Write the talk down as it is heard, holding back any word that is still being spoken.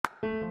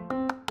Hello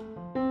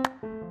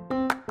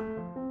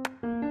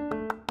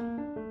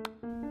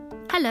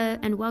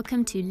and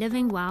welcome to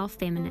Living Well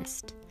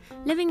Feminist.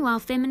 Living Well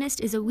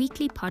Feminist is a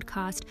weekly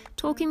podcast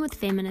talking with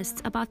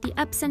feminists about the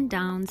ups and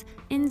downs,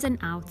 ins and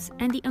outs,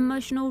 and the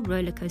emotional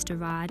rollercoaster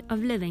ride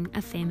of living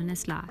a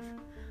feminist life.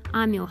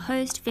 I'm your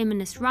host,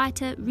 feminist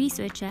writer,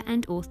 researcher,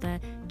 and author,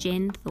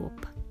 Jen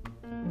Thorpe.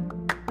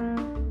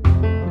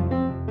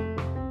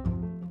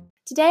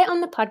 Today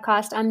on the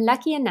podcast, I'm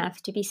lucky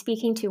enough to be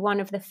speaking to one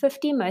of the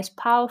 50 most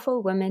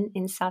powerful women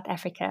in South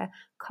Africa,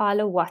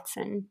 Carla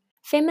Watson.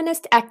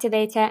 Feminist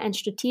activator and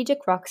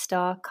strategic rock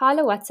star,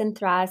 Carla Watson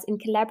thrives in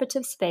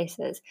collaborative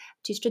spaces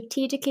to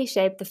strategically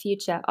shape the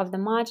future of the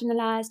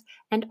marginalized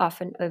and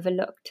often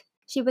overlooked.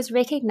 She was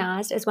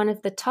recognized as one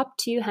of the top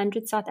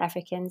 200 South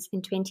Africans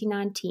in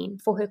 2019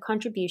 for her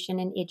contribution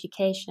in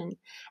education,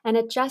 and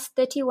at just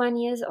 31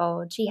 years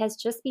old, she has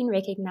just been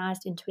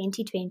recognized in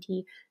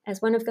 2020 as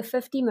one of the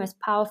 50 most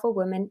powerful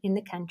women in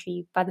the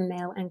country by the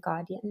Mail and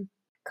Guardian.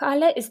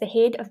 Carla is the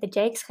head of the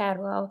Jakes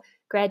Gerwel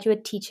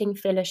Graduate Teaching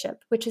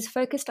Fellowship, which is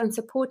focused on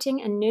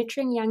supporting and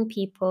nurturing young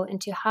people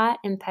into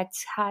high-impact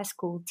high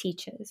school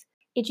teachers.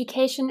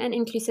 Education and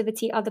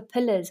inclusivity are the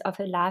pillars of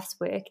her life's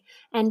work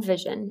and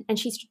vision, and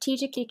she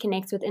strategically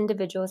connects with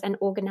individuals and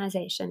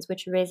organizations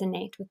which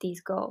resonate with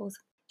these goals.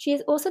 She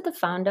is also the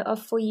founder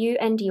of For You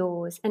and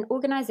Yours, an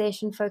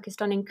organization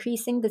focused on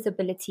increasing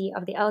visibility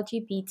of the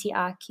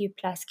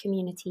LGBTIQ+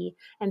 community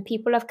and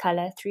people of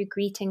color through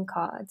greeting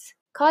cards.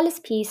 Carla's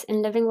piece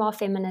in Living Well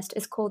Feminist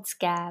is called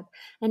Scab,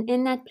 and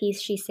in that piece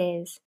she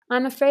says,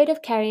 "I'm afraid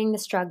of carrying the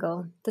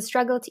struggle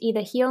to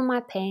either heal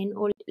my pain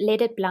or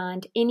let it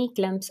blind any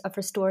glimpse of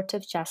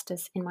restorative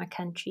justice in my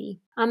country.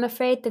 I'm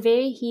afraid the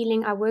very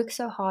healing I work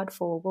so hard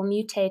for will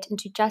mutate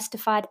into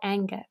justified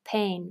anger,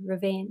 pain,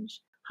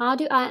 revenge. How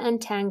do I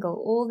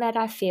untangle all that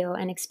I feel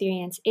and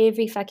experience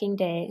every fucking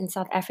day in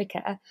South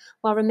Africa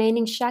while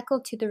remaining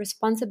shackled to the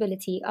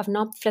responsibility of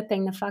not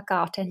flipping the fuck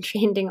out and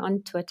trending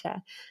on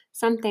Twitter?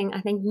 Something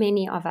I think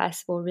many of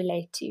us will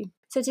relate to."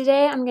 So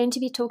today I'm going to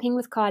be talking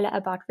with Carla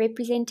about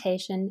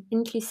representation,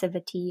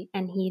 inclusivity,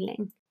 and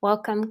healing.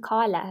 Welcome,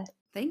 Carla.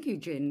 Thank you,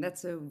 Jen.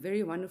 That's a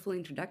very wonderful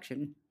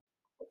introduction.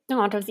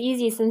 No, it was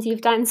easy since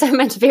you've done so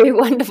much very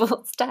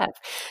wonderful stuff.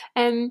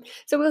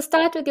 So we'll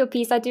start with your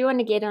piece. I do want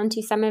to get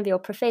onto some of your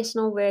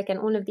professional work and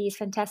all of these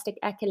fantastic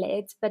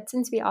accolades. But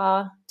since we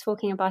are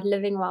talking about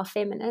Living Well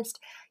Feminist,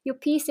 your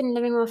piece in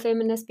Living Well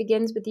Feminist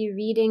begins with you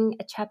reading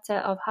a chapter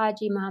of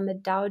Haji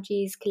Muhammad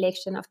Dawji's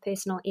collection of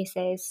personal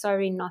essays,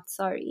 Sorry Not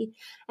Sorry.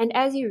 And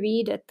as you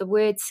read it, the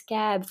word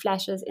scab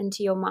flashes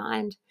into your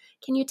mind.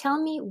 Can you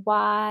tell me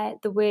why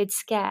the word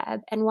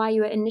scab and why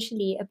you were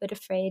initially a bit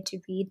afraid to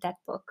read that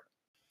book?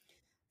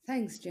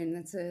 Thanks, Jen.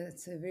 That's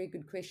a very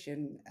good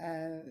question.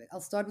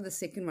 I'll start with the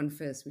second one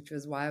first, which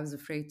was why I was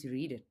afraid to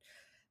read it.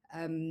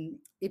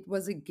 It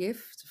was a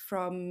gift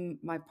from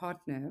my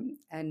partner,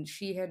 and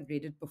she had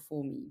read it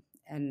before me.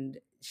 And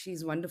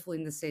she's wonderful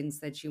in the sense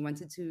that she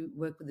wanted to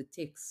work with the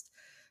text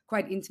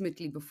quite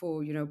intimately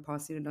before,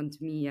 passing it on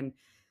to me. And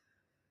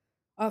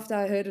after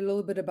I heard a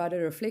little bit about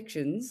her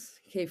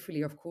reflections,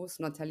 carefully, of course,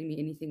 not telling me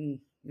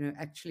anything,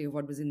 actually of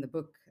what was in the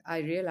book, I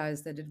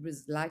realized that it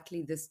was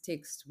likely this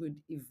text would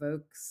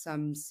evoke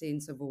some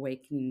sense of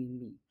awakening in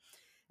me.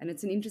 And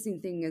it's an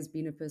interesting thing as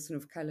being a person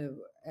of color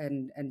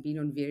and being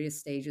on various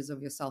stages of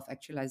your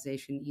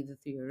self-actualization, either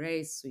through your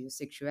race or your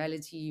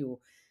sexuality or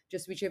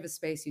just whichever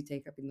space you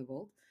take up in the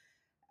world.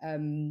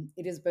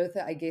 It is both,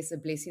 I guess, a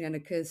blessing and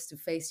a curse to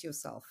face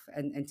yourself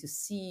and to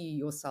see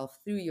yourself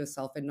through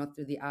yourself and not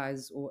through the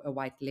eyes or a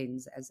white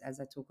lens,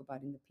 as I talk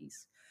about in the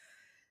piece.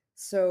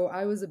 So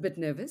I was a bit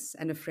nervous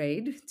and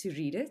afraid to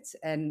read it.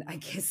 And I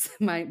guess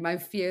my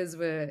fears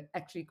were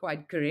actually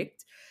quite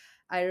correct.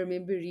 I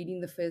remember reading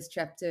the first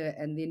chapter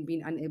and then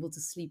being unable to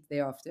sleep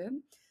thereafter.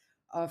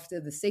 After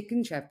the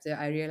second chapter,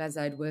 I realized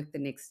I'd work the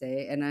next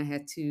day and I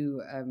had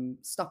to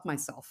stop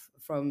myself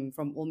from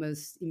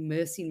almost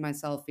immersing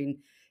myself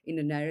in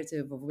a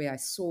narrative of where I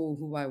saw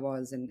who I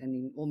was and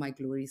in all my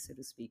glory, so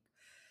to speak.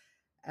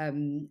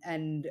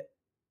 And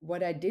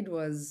what I did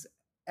was,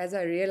 as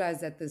I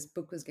realized that this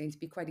book was going to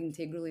be quite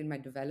integral in my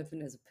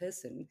development as a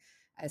person,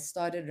 I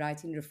started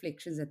writing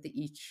reflections at the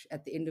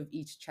end of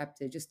each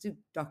chapter, just to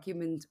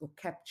document or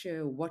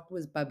capture what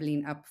was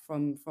bubbling up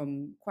from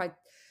quite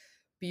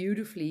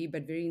beautifully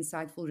but very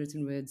insightful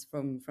written words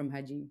from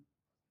Haji.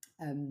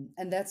 And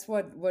that's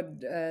what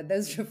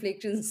those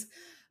reflections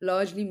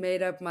largely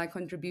made up my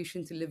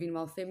contribution to Living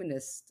Well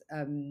Feminist.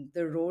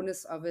 The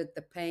rawness of it,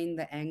 the pain,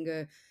 the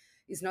anger,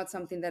 is not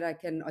something that I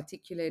can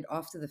articulate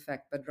after the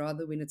fact, but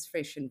rather when it's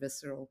fresh and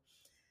visceral.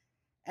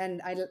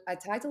 And I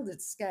titled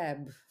it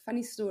Scab.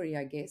 Funny story,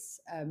 I guess,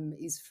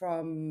 is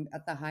from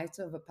at the height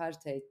of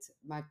apartheid.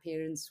 My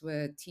parents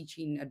were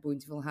teaching at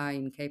Bointeville High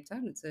in Cape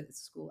Town. It's a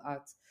school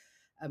out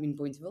in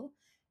Bointeville.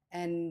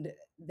 And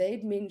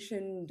they'd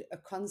mentioned a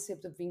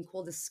concept of being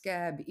called a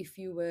scab if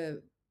you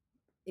were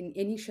in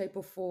any shape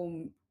or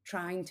form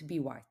trying to be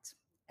white.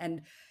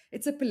 And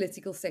it's a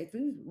political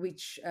statement,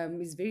 which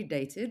is very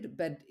dated,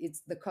 but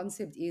it's the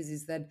concept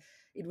is that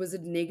it was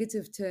a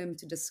negative term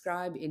to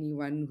describe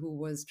anyone who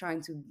was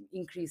trying to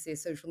increase their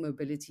social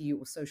mobility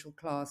or social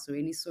class or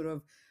any sort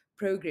of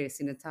progress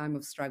in a time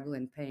of struggle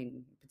and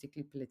pain,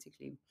 particularly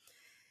politically.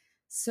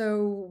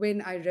 So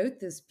when I wrote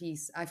this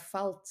piece, I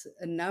felt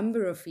a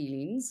number of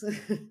feelings.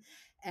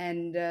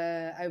 And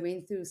I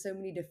went through so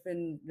many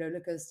different roller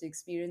coaster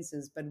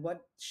experiences. But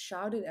what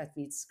shouted at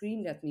me, it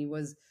screamed at me,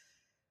 was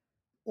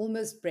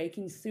almost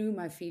breaking through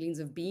my feelings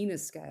of being a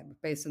scab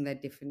based on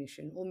that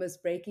definition,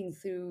 almost breaking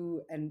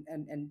through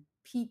and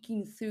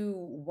peeking through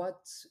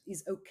what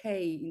is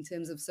okay in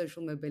terms of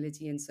social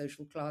mobility and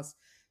social class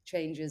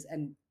changes,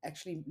 and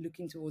actually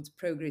looking towards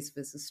progress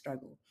versus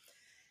struggle.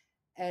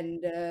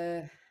 And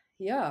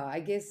yeah, I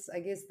guess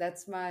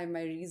that's my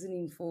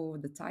reasoning for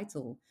the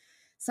title.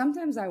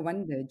 Sometimes I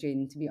wonder,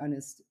 Jen, to be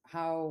honest,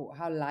 how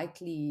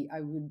likely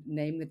I would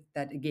name it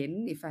that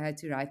again if I had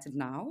to write it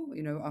now,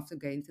 after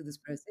going through this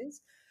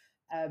process.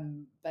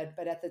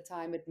 But at the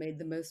time, it made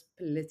the most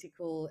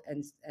political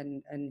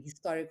and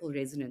historical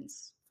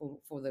resonance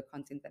for the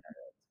content that I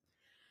wrote.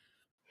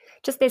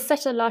 Just there's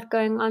such a lot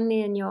going on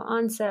there in your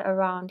answer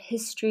around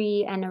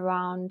history and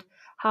around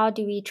how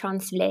do we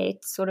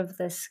translate sort of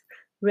this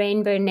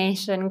rainbow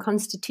nation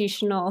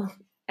constitutional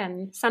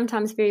and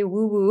sometimes very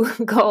woo-woo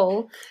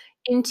goal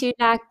into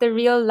like the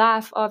real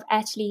life of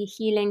actually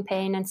healing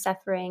pain and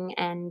suffering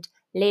and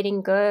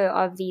letting go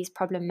of these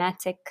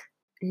problematic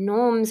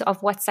norms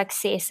of what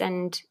success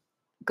and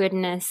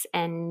goodness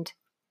and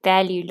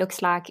value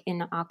looks like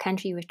in our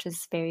country, which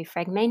is very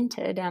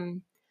fragmented.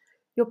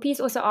 Your piece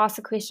also asks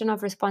a question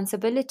of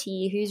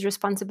responsibility. Whose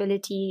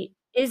responsibility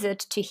is it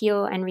to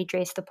heal and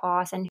redress the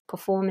past and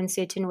perform in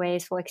certain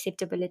ways for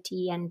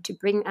acceptability and to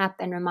bring up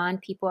and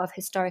remind people of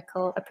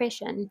historical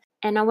oppression?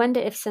 And I wonder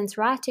if, since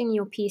writing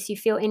your piece, you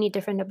feel any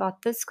different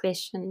about this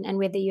question and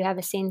whether you have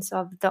a sense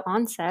of the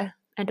answer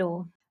at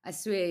all. I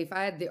swear, if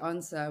I had the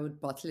answer, I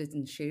would bottle it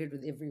and share it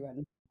with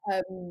everyone.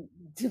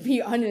 To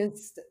be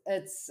honest,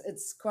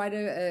 it's quite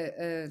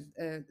a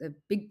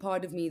big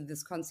part of me,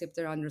 this concept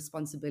around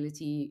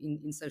responsibility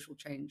in social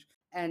change.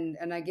 And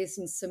I guess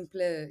in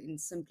simpler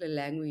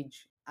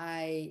language,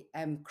 I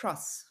am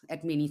cross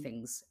at many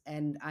things,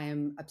 and I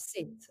am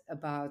upset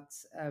about,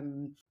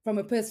 from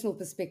a personal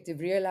perspective,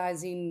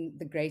 realizing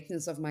the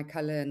greatness of my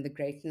color and the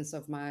greatness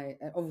of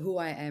who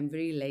I am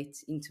very late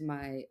into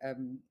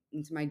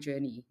my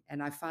journey,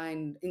 and I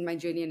find in my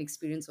journey and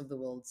experience of the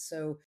world.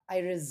 So I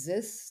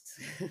resist,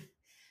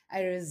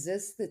 I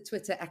resist the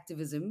Twitter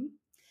activism,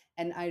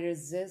 and I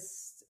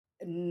resist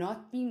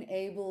not being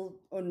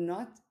able or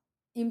not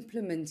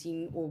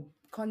implementing or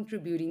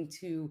contributing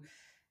to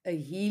a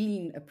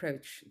healing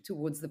approach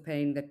towards the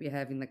pain that we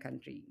have in the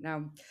country.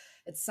 Now,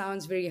 it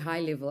sounds very high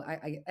level.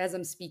 As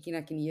I'm speaking,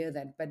 I can hear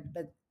that,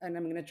 and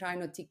I'm going to try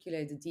and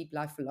articulate a deep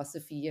life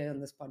philosophy here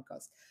on this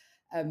podcast.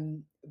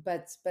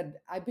 But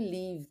I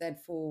believe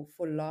that for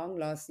long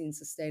lasting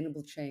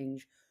sustainable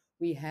change,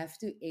 we have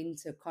to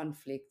enter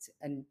conflict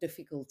and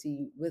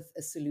difficulty with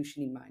a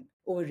solution in mind,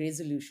 or a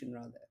resolution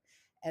rather.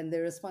 And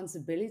the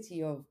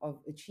responsibility of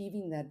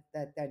achieving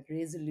that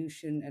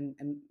resolution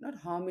and not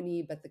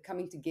harmony, but the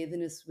coming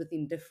togetherness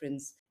within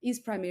difference is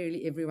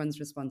primarily everyone's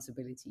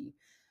responsibility.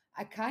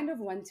 I kind of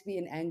want to be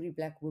an angry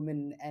black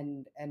woman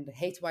and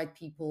hate white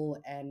people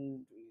and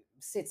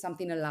set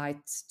something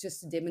alight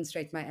just to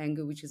demonstrate my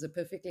anger, which is a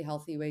perfectly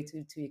healthy way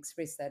to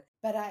express that.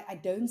 But I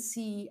don't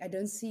see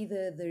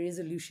the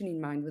resolution in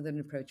mind with an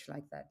approach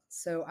like that.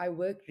 So I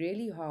work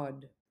really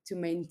hard to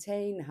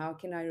maintain how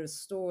can I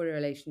restore a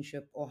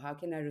relationship, or how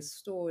can I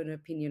restore an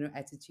opinion or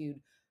attitude,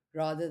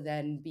 rather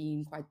than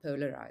being quite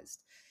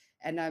polarized.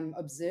 And I'm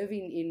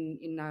observing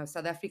in our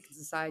South African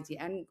society,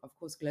 and of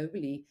course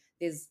globally,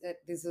 there's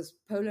this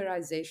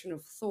polarization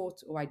of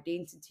thought or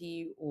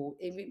identity or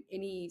even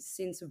any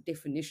sense of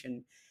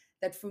definition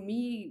that for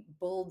me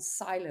builds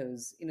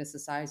silos in a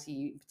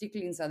society,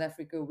 particularly in South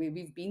Africa, where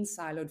we've been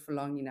siloed for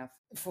long enough,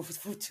 for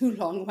too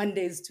long. One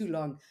day is too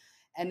long.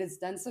 And it's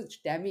done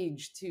such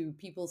damage to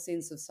people's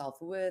sense of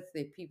self-worth,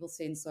 their people's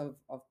sense of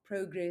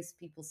progress,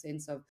 people's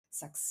sense of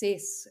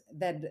success,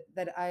 that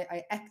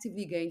I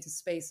actively go into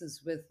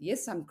spaces with,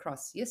 yes, I'm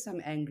cross, yes, I'm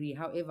angry.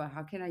 However,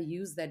 how can I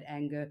use that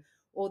anger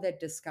or that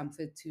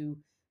discomfort to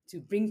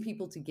bring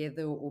people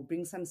together or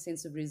bring some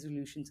sense of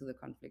resolution to the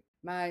conflict?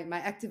 My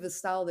activist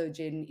style, though,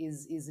 Jen,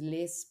 is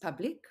less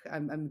public.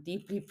 I'm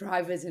deeply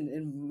private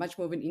and much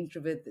more of an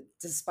introvert,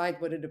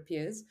 despite what it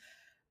appears.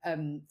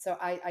 So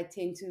I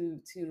tend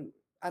to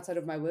outside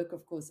of my work,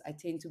 of course, I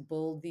tend to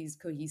build these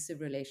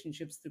cohesive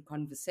relationships through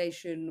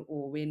conversation,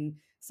 or when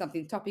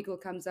something topical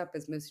comes up,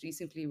 as most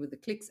recently with the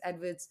Clicks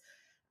adverts.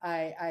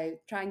 I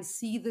try and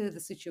see the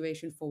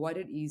situation for what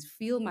it is,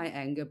 feel my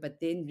anger, but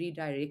then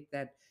redirect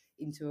that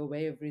into a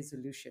way of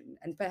resolution,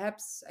 and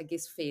perhaps, I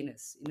guess,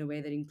 fairness in a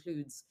way that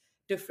includes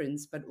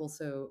difference, but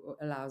also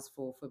allows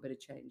for a bit of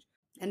change.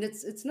 And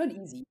it's not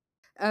easy.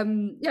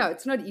 Yeah,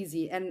 it's not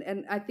easy,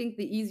 and I think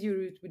the easier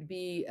route would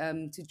be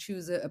to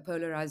choose a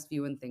polarized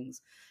view on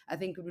things. I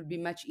think it would be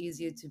much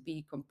easier to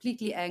be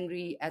completely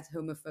angry at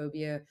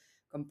homophobia,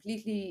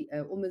 completely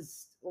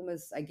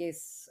almost I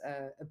guess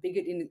a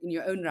bigot in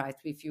your own right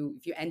if you're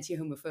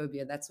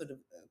anti-homophobia, that sort of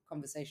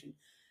conversation,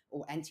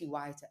 or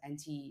anti-white, or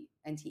anti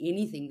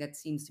anything that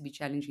seems to be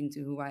challenging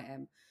to who I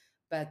am.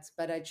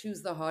 But I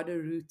choose the harder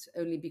route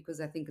only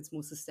because I think it's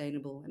more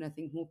sustainable, and I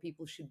think more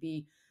people should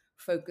be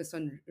focused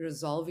on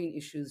resolving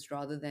issues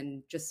rather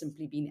than just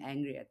simply being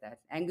angry at that.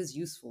 Anger is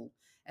useful,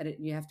 and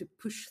you have to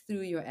push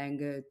through your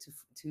anger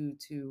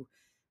to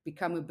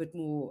become a bit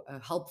more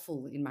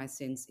helpful, in my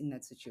sense, in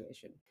that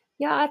situation.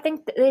 Yeah, I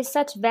think there's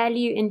such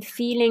value in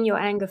feeling your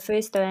anger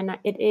first, though, and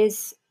it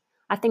is,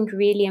 I think,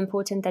 really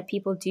important that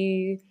people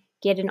do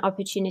get an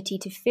opportunity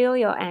to feel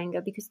your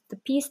anger, because the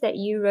piece that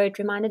you wrote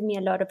reminded me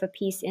a lot of a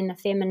piece in the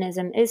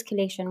Feminism Is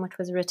collection, which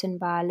was written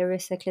by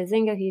Larissa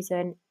Klazinga, who's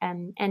an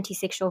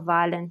anti-sexual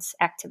violence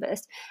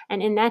activist.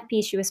 And in that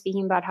piece, she was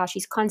speaking about how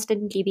she's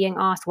constantly being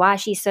asked why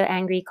she's so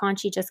angry. Can't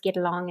she just get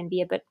along and be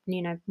a bit,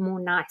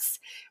 more nice?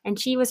 And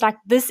she was like,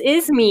 this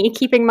is me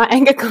keeping my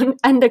anger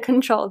under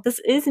control.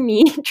 This is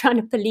me trying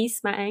to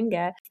police my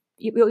anger.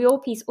 Your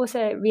piece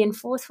also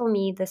reinforced for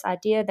me this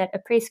idea that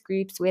oppressed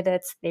groups, whether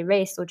it's their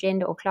race or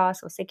gender or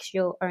class or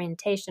sexual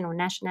orientation or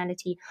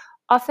nationality,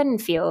 often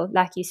feel,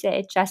 like you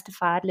said,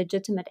 justified,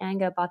 legitimate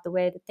anger about the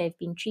way that they've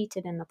been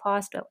treated in the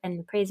past or in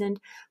the present,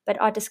 but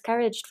are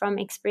discouraged from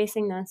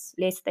expressing this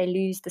lest they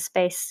lose the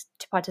space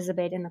to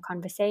participate in the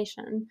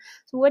conversation.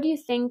 So what do you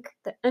think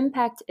the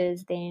impact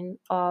is then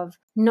of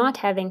not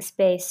having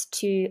space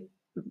to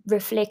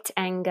reflect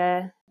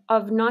anger,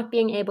 of not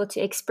being able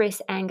to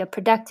express anger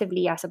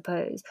productively, I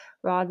suppose,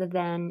 rather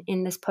than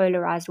in this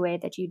polarized way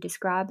that you're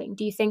describing?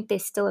 Do you think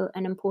there's still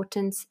an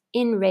importance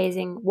in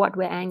raising what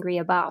we're angry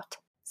about?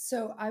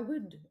 So I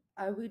would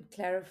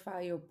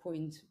clarify your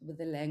point with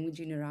the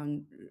languaging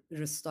around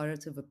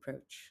restorative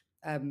approach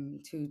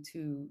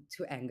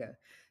to anger.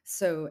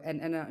 So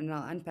and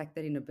I'll unpack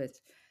that in a bit.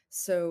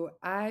 So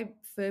I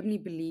firmly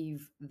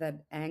believe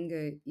that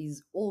anger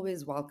is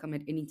always welcome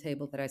at any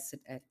table that I sit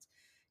at.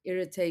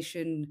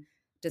 Irritation,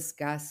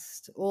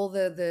 disgust, all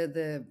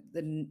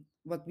the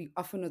what we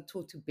often are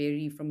taught to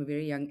bury from a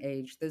very young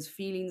age, those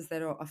feelings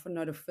that are often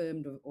not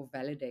affirmed or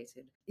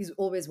validated, is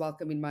always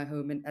welcome in my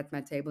home and at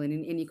my table and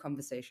in any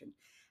conversation.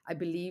 I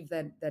believe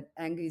that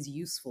anger is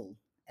useful,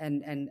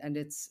 and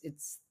it's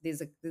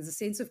there's a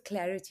sense of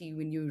clarity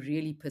when you're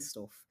really pissed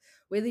off.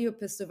 Whether you're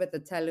pissed off at the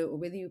teller or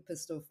whether you're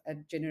pissed off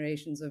at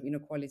generations of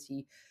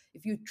inequality,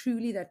 if you're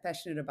truly that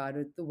passionate about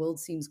it, the world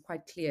seems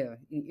quite clear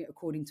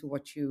according to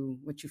what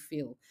you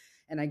feel.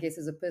 And I guess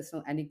as a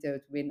personal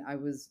anecdote, when I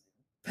was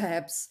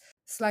perhaps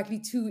slightly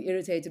too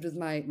irritated with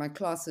my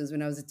classes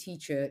when I was a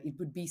teacher, it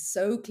would be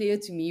so clear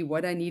to me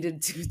what I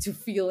needed to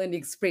feel and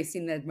express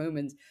in that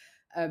moment.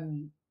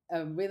 Um,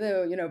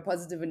 whether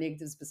positive or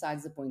negatives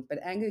besides the point, but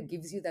anger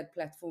gives you that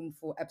platform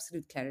for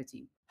absolute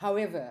clarity.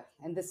 However,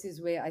 and this is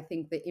where I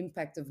think the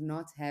impact of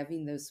not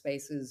having those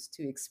spaces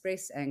to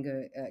express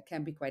anger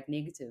can be quite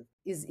negative,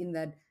 is in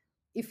that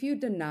if you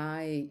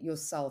deny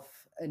yourself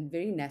a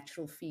very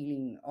natural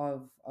feeling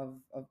of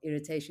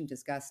irritation,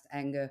 disgust,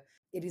 anger,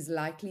 it is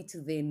likely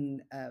to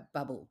then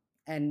bubble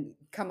and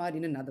come out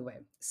in another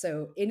way.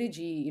 So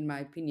energy, in my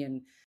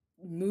opinion,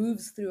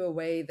 moves through a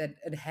way that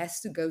it has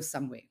to go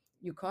somewhere.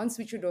 You can't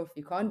switch it off.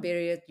 You can't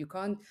bury it. You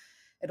can't.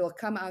 It'll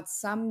come out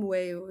some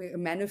way,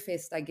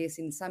 manifest, I guess,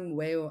 in some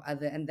way or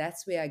other. And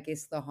that's where I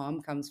guess the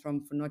harm comes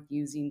from for not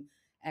using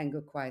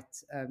anger quite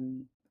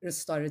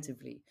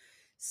restoratively.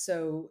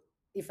 So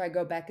if I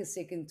go back a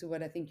second to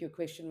what I think your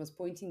question was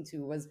pointing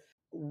to, was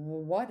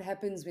what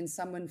happens when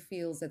someone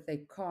feels that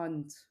they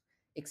can't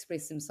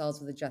express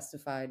themselves with a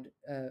justified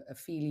a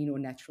feeling or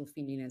natural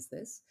feeling as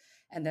this.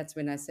 And that's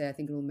when I say I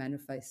think it will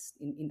manifest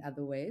in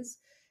other ways.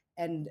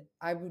 And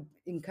I would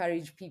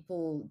encourage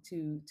people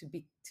to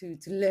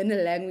learn a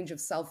language of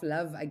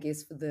self-love, I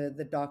guess, for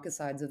the darker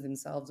sides of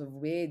themselves, of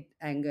where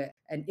anger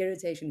and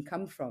irritation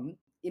come from,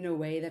 in a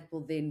way that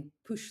will then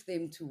push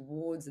them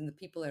towards, and the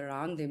people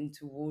around them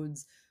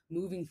towards,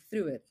 moving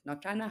through it,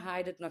 not trying to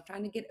hide it, not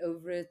trying to get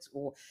over it,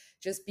 or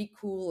just be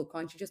cool, or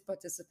can't you just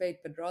participate,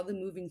 but rather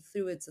moving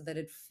through it so that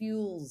it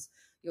fuels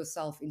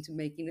yourself into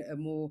making a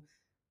more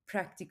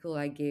practical,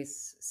 I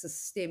guess,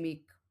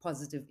 systemic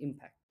positive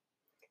impact.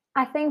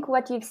 I think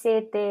what you've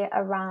said there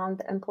around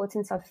the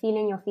importance of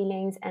feeling your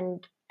feelings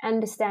and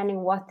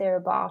understanding what they're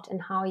about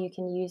and how you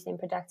can use them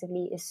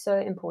productively is so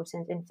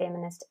important in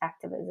feminist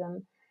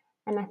activism.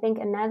 And I think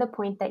another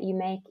point that you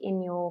make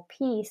in your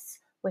piece,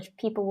 which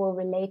people will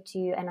relate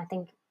to, and I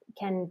think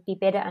can be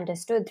better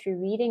understood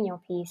through reading your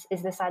piece,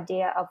 is this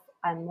idea of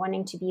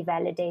wanting to be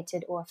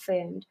validated or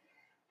affirmed.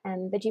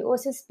 But you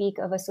also speak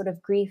of a sort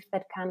of grief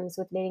that comes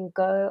with letting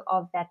go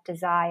of that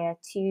desire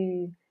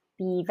to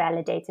be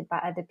validated by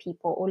other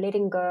people, or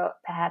letting go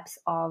perhaps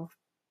of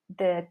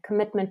the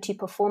commitment to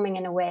performing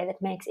in a way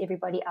that makes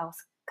everybody else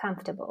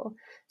comfortable.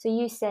 So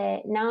you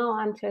say, now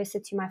I'm closer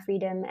to my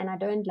freedom and I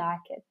don't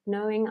like it.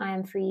 Knowing I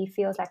am free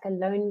feels like a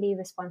lonely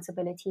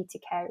responsibility to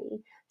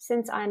carry.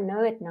 Since I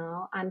know it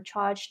now, I'm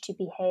charged to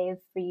behave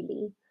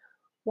freely.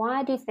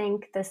 Why do you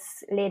think this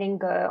letting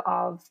go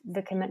of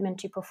the commitment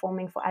to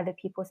performing for other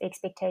people's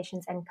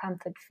expectations and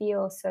comfort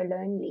feels so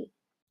lonely?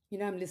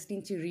 I'm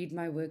listening to read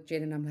my work,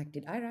 Jen, and I'm like,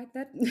 did I write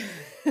that?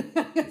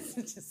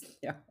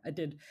 Yeah, I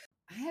did.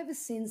 I have a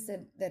sense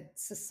that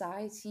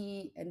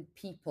society and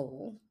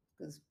people,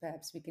 because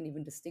perhaps we can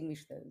even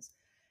distinguish those,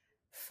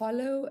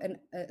 follow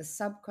a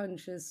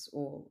subconscious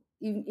or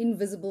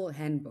invisible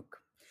handbook.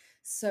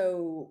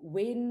 So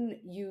when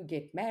you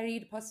get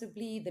married,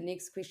 possibly the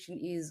next question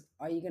is,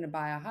 are you going to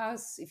buy a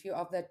house if you're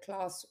of that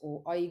class,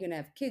 or are you going to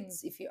have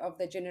kids if you're of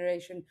that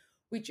generation,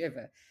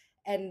 whichever.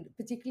 And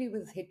particularly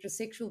with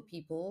heterosexual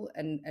people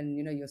and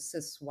your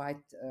cis white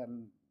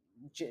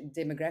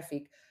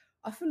demographic,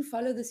 often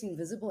follow this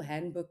invisible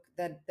handbook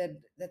that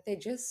they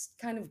just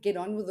kind of get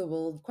on with the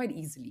world quite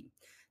easily.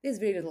 There's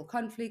very little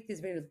conflict, there's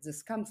very little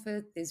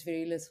discomfort, there's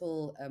very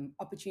little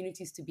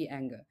opportunities to be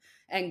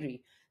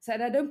angry. So,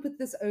 and I don't put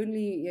this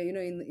only,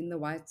 in the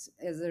white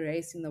as a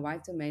race in the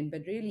white domain,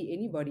 but really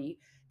anybody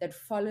that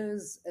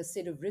follows a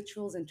set of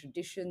rituals and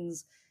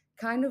traditions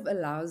kind of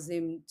allows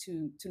them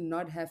to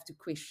not have to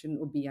question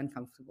or be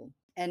uncomfortable.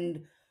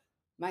 And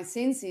my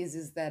sense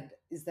is that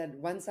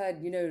once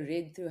I'd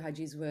read through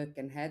Haji's work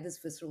and had this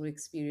visceral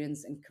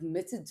experience and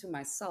committed to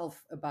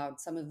myself about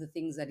some of the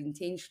things that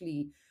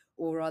intentionally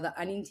or rather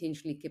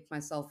unintentionally kept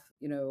myself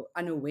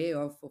unaware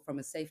of from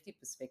a safety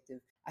perspective,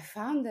 I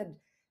found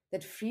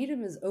that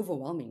freedom is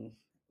overwhelming.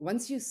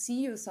 Once you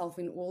see yourself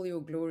in all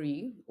your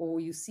glory, or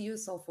you see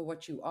yourself for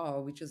what you are,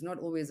 which is not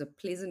always a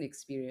pleasant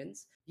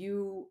experience,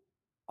 you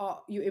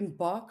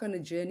embark on a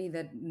journey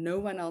that no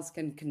one else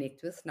can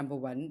connect with. Number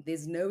one,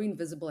 there's no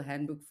invisible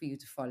handbook for you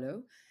to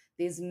follow.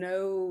 There's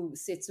no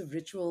sets of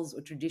rituals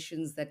or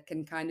traditions that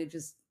can kind of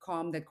just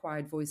calm that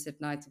quiet voice at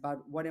night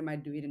about what am I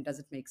doing and does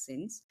it make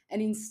sense.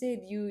 And instead,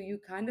 you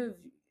kind of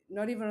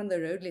not even on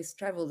the road less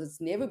traveled.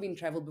 It's never been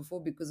traveled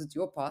before because it's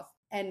your path.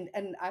 And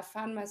I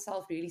found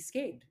myself really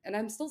scared, and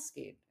I'm still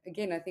scared.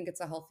 Again, I think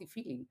it's a healthy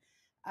feeling.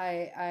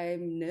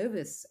 I'm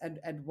nervous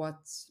at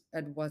what's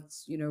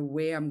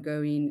where I'm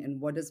going,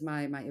 and what does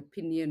my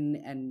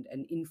opinion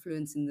and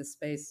influence in this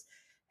space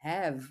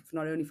have,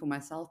 not only for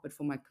myself but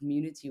for my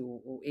community,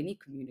 or any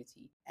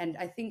community. And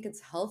I think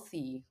it's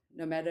healthy,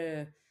 no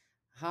matter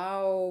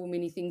how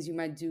many things you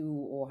might do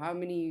or how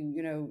many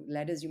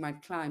ladders you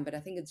might climb. But I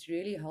think it's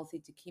really healthy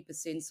to keep a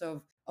sense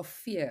of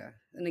fear.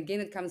 And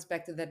again, it comes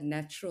back to that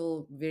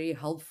natural, very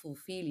helpful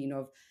feeling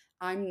of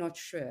I'm not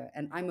sure,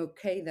 and I'm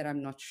okay that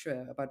I'm not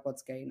sure about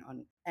what's going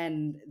on.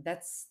 And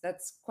that's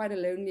quite a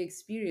lonely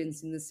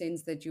experience, in the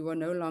sense that you are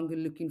no longer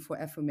looking for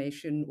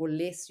affirmation, or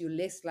you're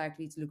less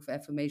likely to look for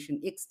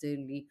affirmation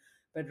externally,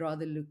 but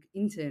rather look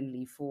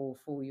internally for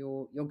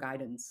your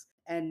guidance.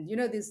 And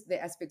there's the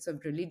aspects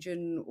of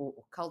religion or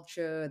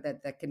culture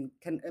that can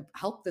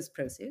help this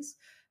process,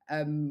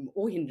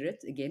 or hinder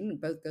it. Again,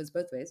 both goes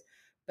both ways,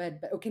 but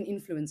or can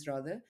influence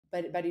rather.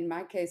 But in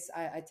my case,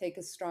 I take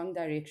a strong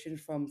direction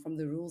from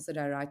the rules that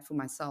I write for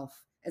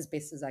myself as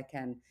best as I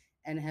can,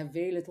 and have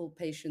very little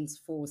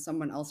patience for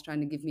someone else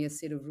trying to give me a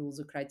set of rules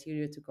or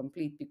criteria to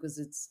complete, because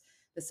it's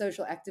the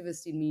social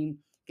activist in me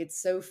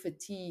gets so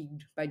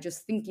fatigued by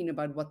just thinking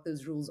about what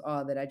those rules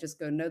are, that I just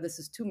go, no, this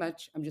is too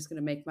much. I'm just going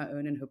to make my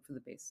own and hope for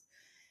the best.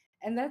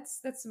 And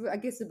that's I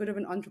guess a bit of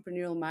an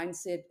entrepreneurial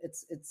mindset.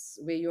 It's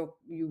where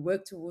you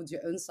work towards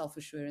your own self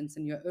assurance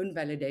and your own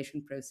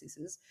validation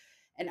processes.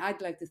 And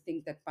I'd like to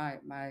think that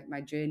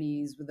my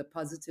journey is with a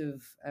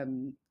positive,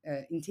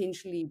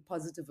 intentionally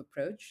positive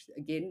approach.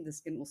 Again,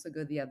 this can also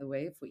go the other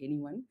way for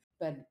anyone.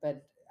 But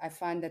I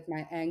find that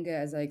my anger,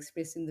 as I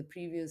expressed in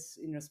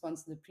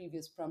response to the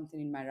previous prompt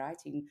and in my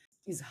writing,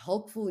 is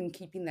helpful in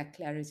keeping that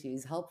clarity,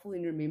 is helpful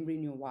in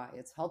remembering your why.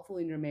 It's helpful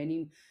in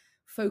remaining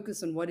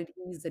focused on what it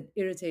is that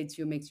irritates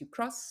you, makes you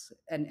cross,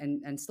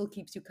 and still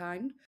keeps you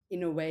kind,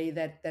 in a way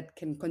that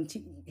can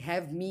continue,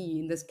 have me,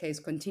 in this case,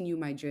 continue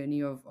my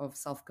journey of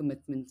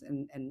self-commitment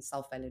and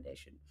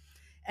self-validation.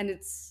 And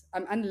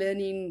I'm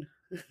unlearning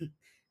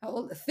how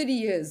old, 30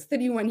 years,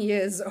 31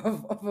 years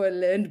of a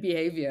learned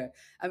behavior.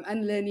 I'm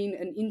unlearning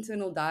an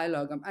internal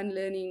dialogue. I'm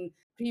unlearning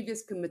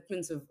previous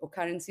commitments or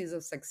currencies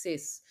of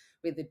success,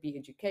 whether it be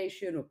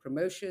education or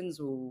promotions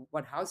or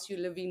what house you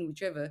live in,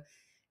 whichever.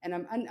 And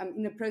I'm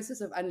in the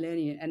process of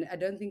unlearning it, and I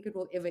don't think it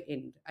will ever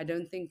end. I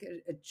don't think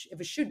it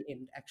ever should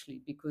end,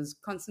 actually, because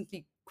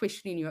constantly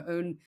questioning your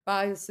own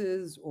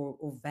biases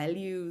or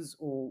values,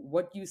 or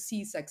what you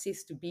see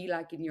success to be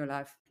like in your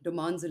life,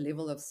 demands a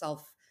level of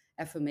self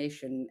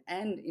affirmation,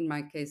 and in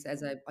my case,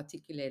 as I've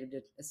articulated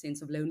it, a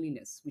sense of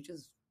loneliness, which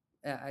is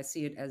I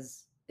see it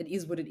as it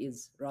is what it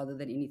is, rather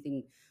than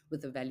anything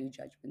with a value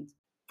judgment.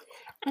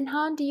 And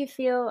how do you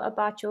feel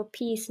about your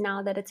piece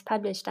now that it's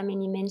published? I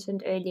mean, you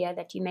mentioned earlier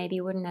that you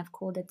maybe wouldn't have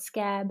called it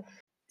scab.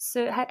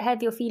 So,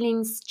 have your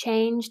feelings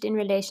changed in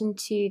relation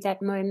to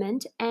that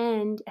moment?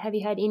 And have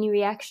you had any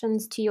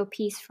reactions to your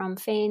piece from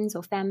friends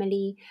or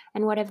family?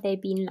 And what have they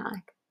been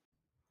like?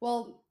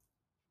 Well,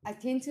 I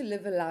tend to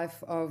live a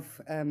life of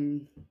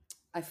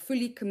I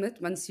fully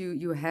commit. Once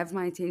you have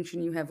my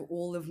attention, you have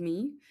all of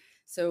me.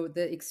 So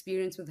the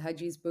experience with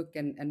Haji's book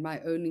and my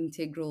own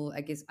integral,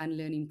 I guess,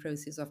 unlearning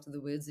process after the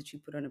words that you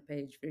put on a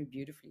page very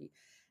beautifully,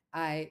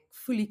 I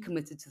fully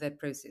committed to that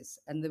process.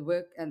 And the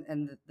work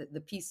and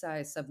the piece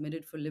I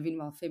submitted for Living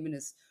While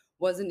Feminist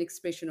was an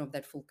expression of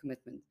that full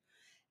commitment.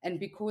 And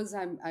because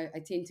I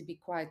tend to be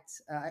quite,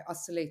 I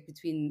oscillate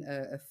between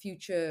a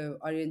future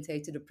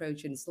orientated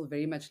approach and still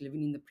very much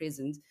living in the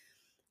present.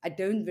 I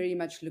don't very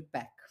much look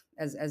back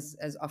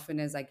as often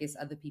as I guess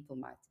other people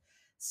might.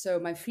 So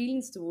my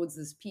feelings towards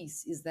this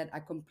piece is that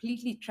I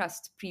completely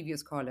trust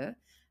previous Carla.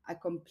 I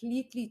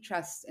completely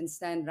trust and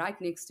stand right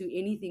next to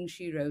anything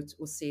she wrote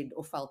or said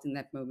or felt in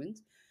that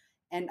moment,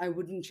 and I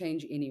wouldn't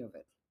change any of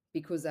it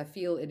because I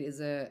feel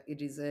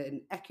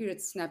an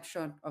accurate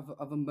snapshot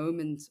of a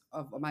moment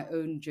of my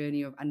own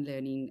journey of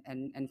unlearning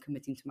and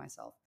committing to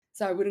myself.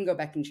 So I wouldn't go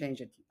back and change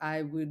it.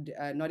 I would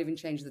not even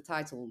change the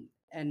title.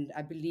 And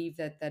I believe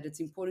that it's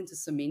important to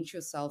cement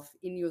yourself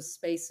in your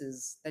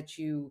spaces that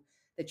you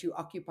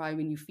occupy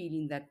when you're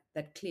feeling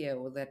that clear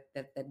or that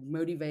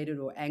motivated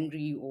or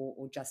angry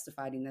or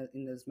justified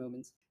in those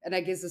moments. And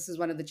I guess this is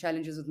one of the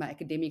challenges with my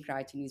academic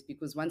writing is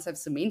because once I've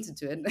cemented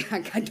to it,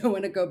 I don't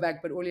want to go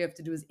back, but all you have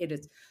to do is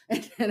edit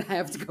and I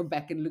have to go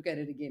back and look at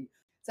it again.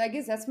 So I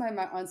guess that's my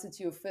answer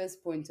to your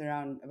first point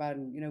around about,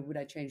 would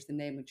I change the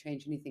name or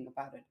change anything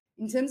about it?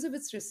 In terms of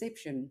its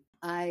reception,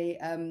 I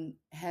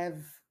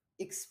have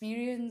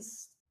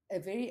experienced a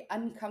very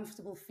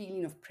uncomfortable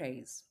feeling of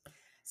praise.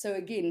 So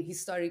again,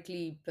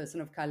 historically, person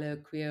of color,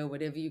 queer,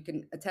 whatever, you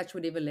can attach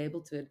whatever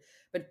label to it.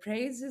 But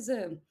praise is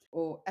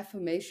or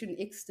affirmation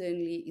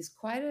externally is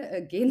quite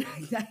again,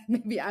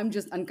 maybe I'm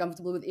just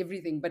uncomfortable with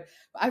everything, but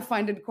I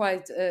find it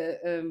quite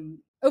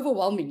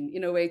overwhelming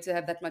in a way to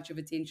have that much of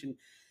attention.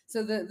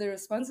 So the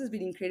response has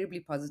been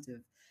incredibly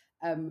positive.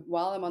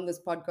 While I'm on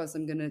this podcast,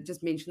 I'm going to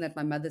just mention that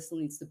my mother still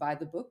needs to buy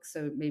the book.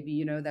 So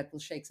maybe, that will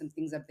shake some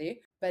things up there.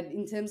 But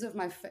in terms of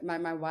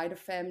my wider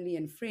family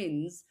and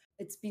friends,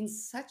 it's been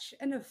such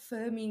an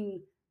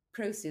affirming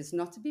process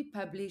not to be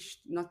published,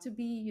 not to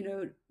be,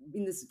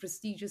 in this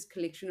prestigious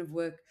collection of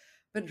work,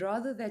 but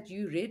rather that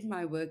you read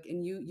my work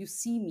and you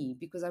see me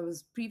because I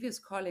was previous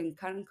Carla and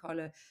current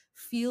Carla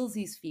feels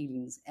these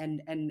feelings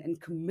and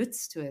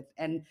commits to it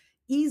and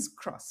is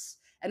cross,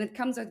 and it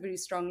comes out very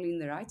strongly in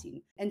the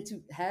writing. And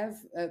to have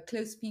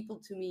close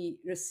people to me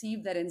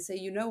receive that and say,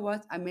 you know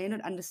what, I may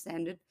not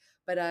understand it,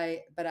 but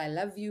I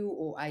love you,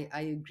 or I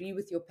agree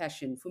with your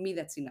passion. For me,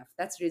 that's enough.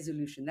 That's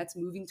resolution. That's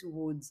moving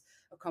towards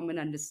a common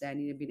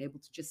understanding and being able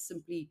to just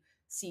simply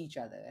see each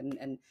other.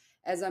 And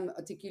as I'm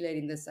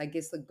articulating this, I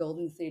guess the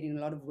golden thread in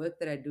a lot of work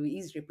that I do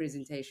is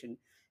representation.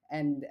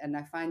 And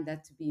I find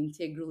that to be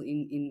integral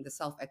in the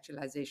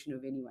self-actualization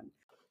of anyone.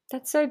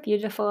 That's so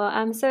beautiful.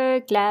 I'm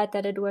so glad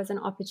that it was an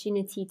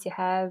opportunity to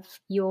have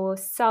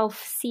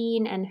yourself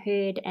seen and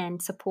heard and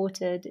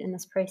supported in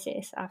this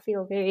process. I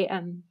feel very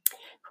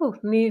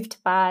moved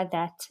by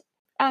that.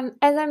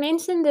 As I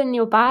mentioned in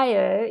your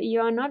bio, you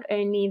are not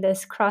only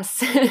this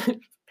cross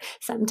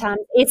sometimes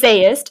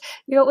essayist,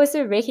 you're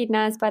also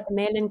recognized by the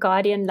Mail and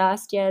Guardian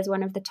last year as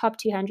one of the top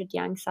 200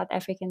 young South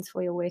Africans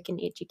for your work in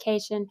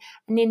education.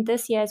 And then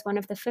this year as one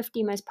of the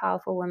 50 most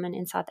powerful women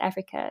in South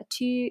Africa.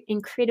 Two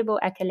incredible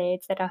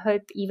accolades that I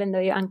hope, even though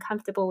you're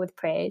uncomfortable with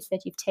praise,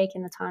 that you've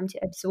taken the time to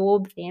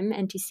absorb them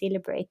and to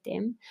celebrate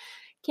them.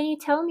 Can you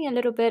tell me a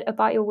little bit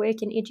about your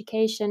work in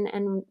education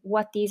and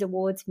what these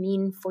awards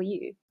mean for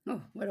you?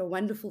 Oh, what a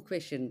wonderful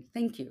question.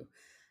 Thank you.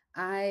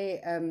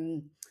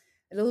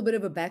 A little bit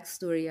of a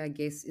backstory, I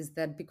guess, is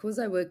that because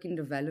I work in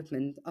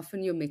development,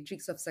 often your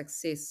metrics of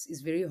success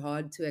is very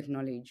hard to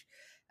acknowledge.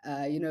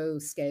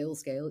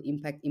 Scale,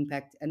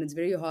 impact, and it's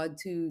very hard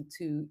to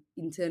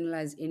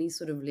internalize any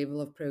sort of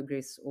level of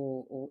progress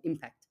or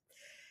impact.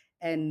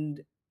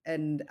 And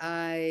and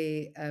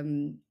I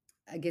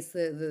guess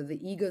the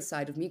ego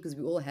side of me, because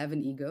we all have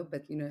an ego,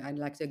 but I'd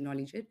like to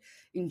acknowledge it,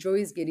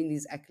 enjoys getting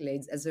these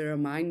accolades as a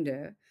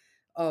reminder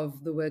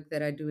of the work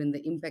that I do and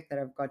the impact that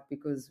I've got,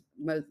 because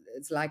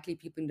it's likely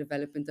people in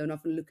development don't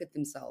often look at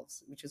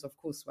themselves, which is, of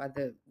course, why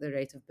the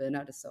rate of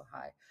burnout is so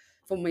high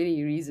for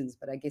many reasons,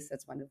 but I guess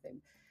that's one of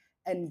them.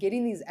 And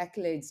getting these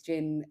accolades,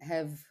 Jen,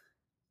 have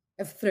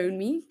thrown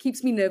me,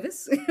 keeps me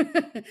nervous,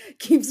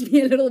 keeps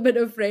me a little bit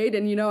afraid,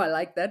 and I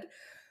like that.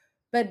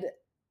 But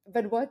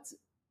what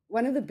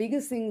one of the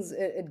biggest things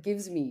it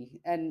gives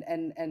me, and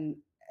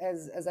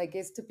as I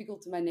guess typical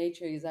to my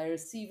nature, is I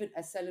receive it,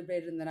 I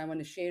celebrate it, and then I want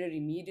to share it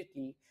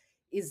immediately.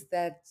 Is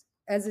that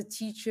as a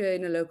teacher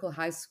in a local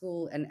high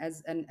school, and I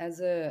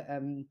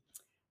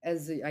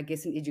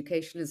guess an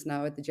educationist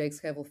now at the Jake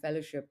Scavell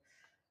Fellowship,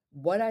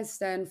 what I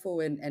stand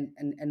for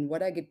and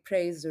what I get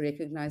praised or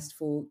recognized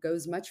for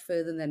goes much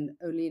further than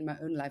only in my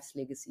own life's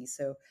legacy.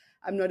 So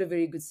I'm not a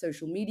very good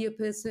social media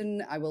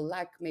person. I will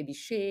like, maybe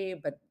share,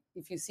 but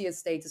if you see a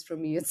status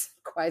from me, it's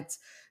quite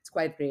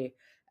rare.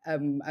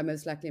 I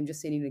most likely am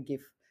just sending a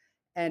GIF.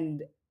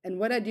 And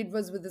what I did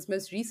was, with this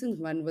most recent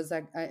one, was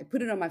I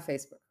put it on my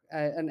Facebook,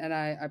 and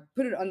I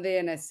put it on there,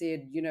 and I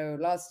said,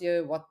 last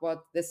year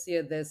what, this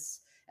year this,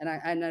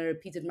 And I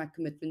repeated my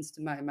commitments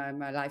to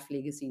my life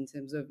legacy in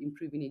terms of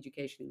improving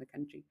education in the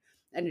country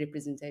and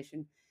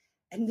representation.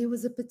 And there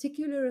was a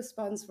particular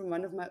response from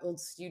one of my old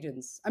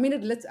students. I mean,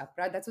 it lit up,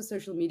 right? That's what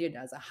social media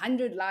does.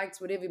 100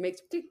 likes, whatever, it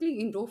makes click, click,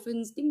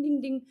 endorphins, ding,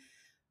 ding, ding.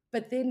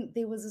 But then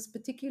there was this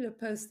particular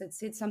post that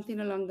said something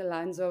along the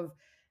lines of,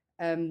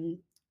 um,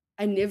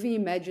 I never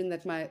imagined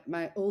that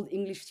my old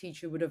English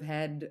teacher would have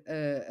had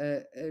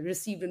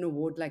received an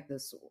award like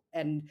this,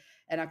 and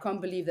I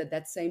can't believe that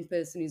that same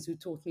person is who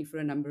taught me for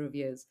a number of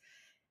years.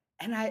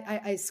 And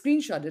I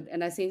screenshot it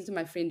and I sent it to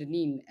my friend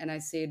Anine, and I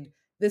said,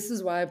 "This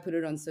is why I put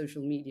it on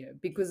social media,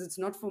 because it's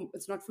not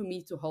for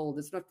me to hold.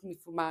 It's not for me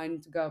for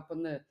mine to go up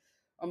on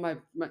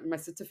my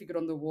certificate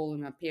on the wall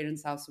in my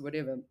parents' house or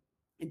whatever.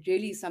 It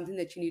really is something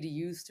that you need to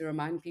use to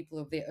remind people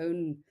of their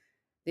own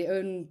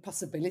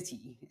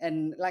possibility."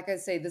 And like I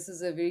say, this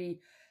is a very,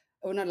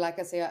 oh, not like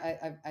I say,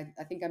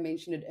 I think I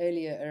mentioned it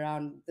earlier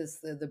around this,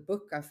 the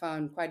book I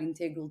found quite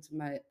integral to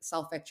my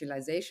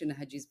self-actualization,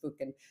 Haji's book.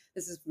 And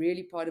this is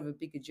really part of a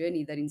bigger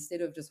journey, that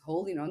instead of just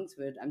holding on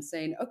to it, I'm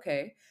saying,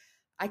 okay,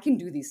 I can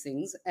do these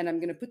things, and I'm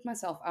going to put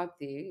myself out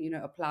there,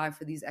 apply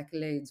for these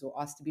accolades or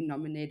ask to be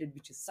nominated,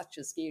 which is such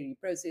a scary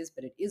process,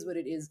 but it is what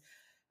it is.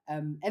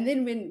 And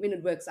then when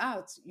it works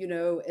out,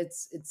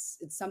 it's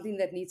something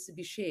that needs to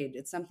be shared.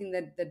 It's something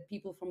that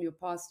people from your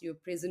past, your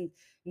present,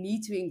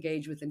 need to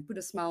engage with and put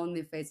a smile on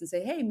their face and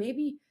say, hey,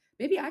 maybe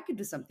I could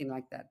do something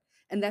like that.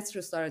 And that's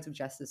restorative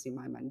justice in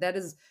my mind. That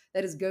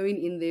is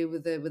going in there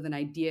with an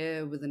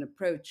idea, with an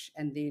approach,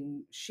 and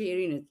then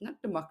sharing it,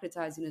 not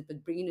democratizing it,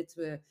 but bringing it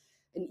to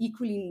an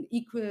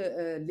equal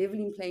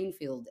leveling playing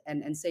field,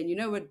 and saying, you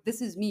know what,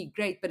 this is me,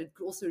 great, but it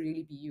could also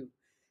really be you.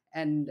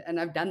 And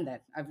I've done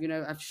that.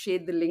 I've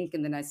shared the link,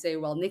 and then I say,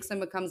 well, next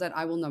time it comes out,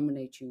 I will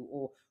nominate you.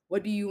 Or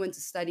what do you want to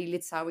study?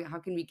 How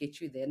can we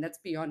get you there? And that's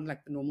beyond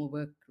like the normal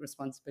work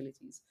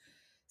responsibilities.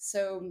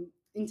 So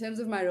in terms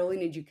of my role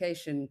in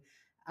education,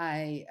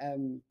 I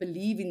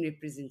believe in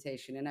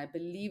representation, and I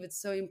believe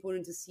it's so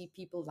important to see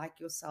people like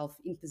yourself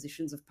in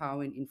positions of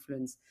power and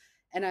influence.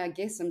 And I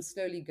guess I'm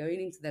slowly going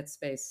into that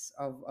space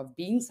of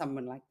being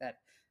someone like that,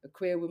 a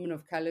queer woman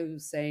of color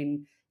who's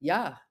saying,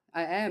 yeah,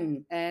 I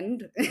am,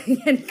 and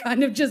and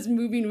kind of just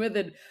moving with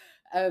it.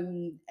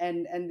 And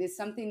there's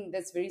something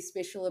that's very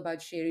special about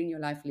sharing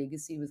your life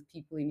legacy with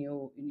people in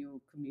your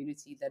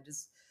community that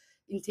is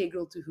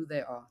integral to who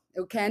they are,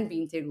 or can be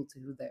integral to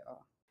who they are.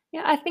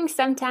 Yeah, I think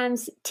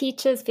sometimes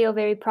teachers feel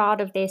very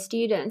proud of their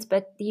students,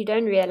 but you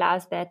don't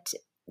realize that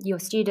your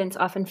students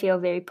often feel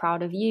very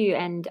proud of you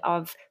and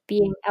of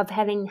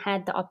having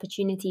had the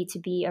opportunity to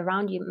be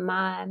around you.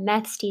 My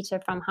maths teacher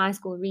from high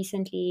school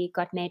recently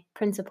got made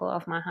principal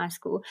of my high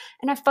school,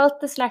 and I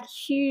felt this like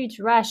huge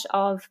rush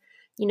of,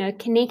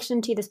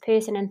 connection to this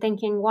person and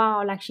thinking,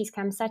 wow, like she's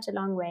come such a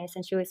long way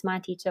since she was my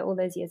teacher all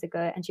those years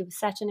ago, and she was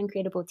such an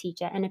incredible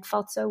teacher, and it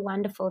felt so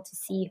wonderful to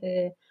see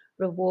her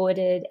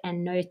rewarded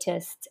and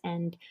noticed,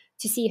 and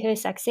to see her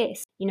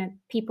success.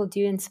 People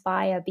do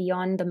inspire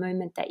beyond the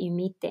moment that you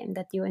meet them,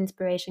 that your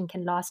inspiration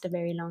can last a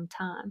very long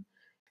time.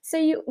 So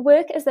you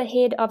work as the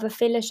head of a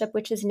fellowship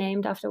which is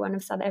named after one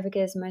of South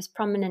Africa's most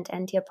prominent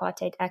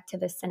anti-apartheid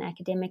activists and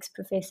academics,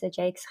 Professor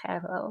Jakes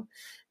Gerwel.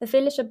 The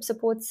fellowship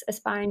supports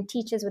aspiring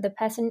teachers with a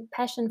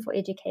passion for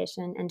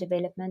education and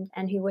development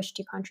and who wish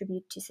to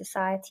contribute to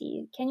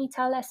society. Can you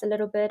tell us a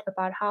little bit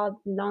about how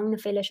long the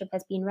fellowship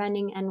has been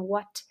running and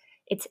what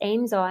its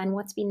aims are, and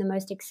what's been the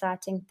most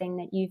exciting thing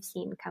that you've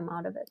seen come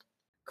out of it?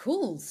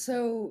 Cool.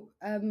 So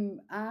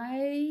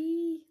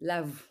I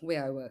love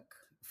where I work.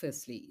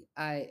 Firstly,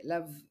 I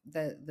love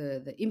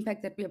the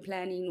impact that we are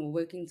planning or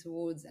working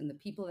towards, and the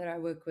people that I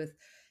work with,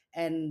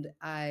 and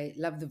I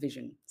love the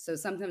vision. So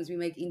sometimes we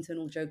make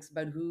internal jokes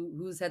about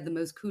who's had the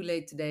most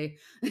Kool-Aid today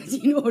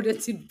in order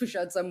to push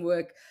out some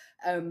work,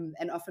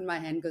 and often my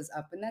hand goes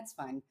up, and that's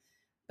fine.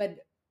 But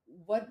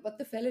what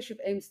the fellowship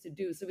aims to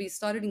do, so we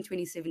started in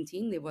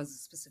 2017. There was a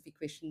specific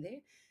question there.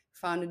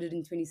 Founded it in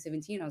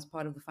 2017. I was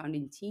part of the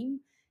founding team,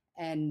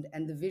 and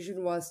the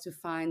vision was to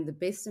find the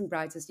best and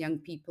brightest young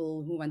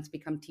people who want to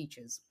become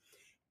teachers.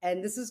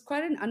 And this is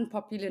quite an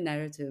unpopular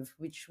narrative,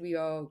 which we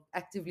are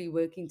actively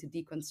working to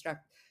deconstruct,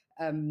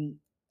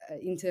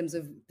 in terms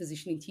of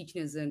positioning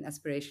teaching as an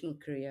aspirational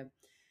career.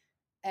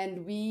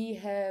 And we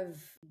have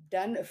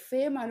done a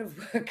fair amount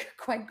of work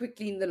quite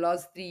quickly in the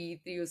last three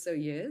or so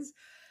years.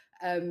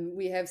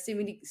 We have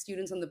 70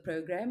 students on the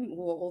program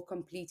who are all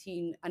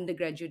completing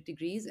undergraduate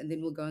degrees, and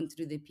then will go on to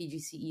do their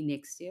PGCE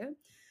next year.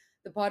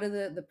 The part of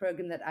the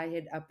program that I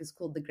head up is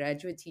called the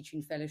Graduate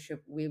Teaching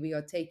Fellowship, where we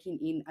are taking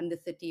in under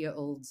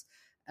 30-year-olds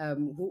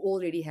who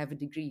already have a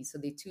degree. So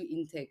there are two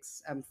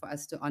intakes for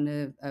us to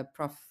honor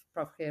Prof.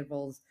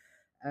 Gerwel's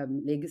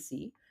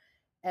legacy.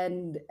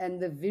 And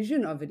the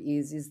vision of it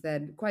is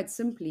that, quite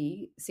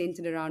simply,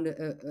 centered around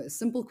a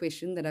simple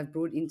question that I've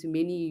brought into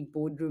many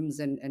boardrooms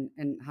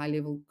and high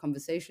level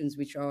conversations,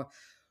 which are,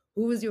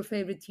 who was your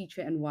favorite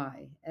teacher and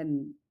why?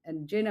 And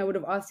Jen, I would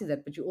have asked you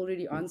that, but you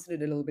already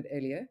answered it a little bit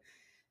earlier.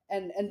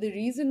 And the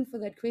reason for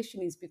that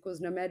question is because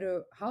no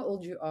matter how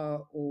old you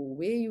are or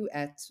where you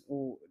at,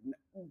 or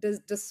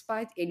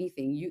despite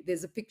anything,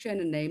 there's a picture and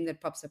a name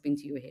that pops up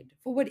into your head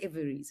for whatever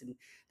reason.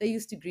 They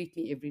used to greet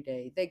me every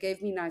day, they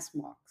gave me nice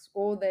marks,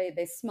 or they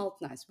smelt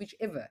nice,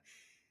 whichever.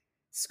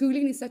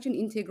 Schooling is such an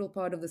integral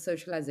part of the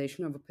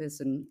socialization of a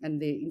person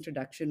and their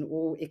introduction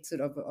or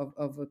exit of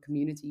a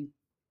community,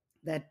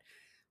 that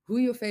who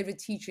your favorite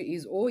teacher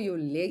is, or your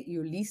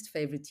least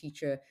favorite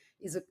teacher,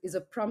 is a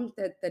prompt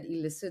that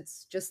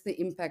elicits just the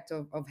impact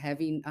of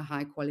having a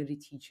high quality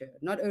teacher.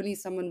 Not only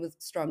someone with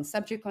strong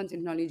subject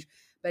content knowledge,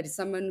 but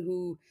someone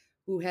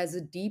who has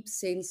a deep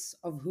sense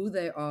of who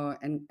they are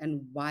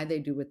and why they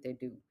do what they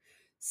do.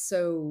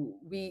 So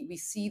we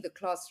see the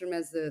classroom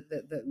as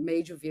the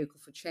major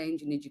vehicle for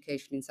change in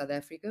education in South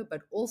Africa,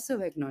 but also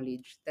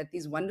acknowledge that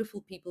these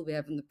wonderful people we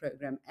have in the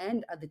program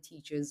and other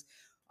teachers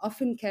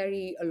often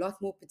carry a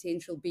lot more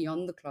potential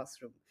beyond the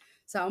classroom.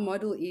 So our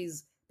model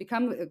is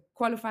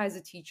qualify as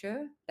a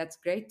teacher. That's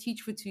great.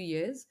 Teach for 2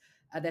 years.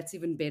 That's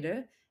even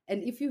better.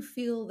 And if you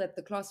feel that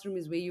the classroom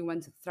is where you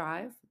want to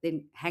thrive,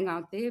 then hang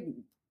out there,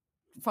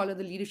 follow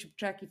the leadership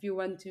track if you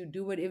want to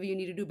do whatever you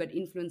need to do, but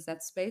influence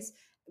that space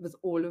with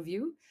all of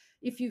you.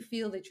 If you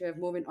feel that you have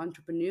more of an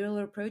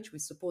entrepreneurial approach, we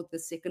support the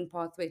second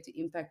pathway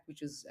to impact,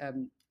 which is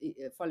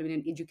following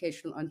an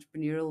educational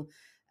entrepreneurial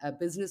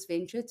business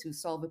venture to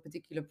solve a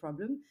particular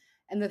problem.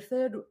 And the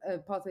third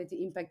pathway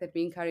to impact that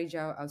we encourage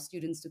our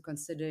students to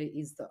consider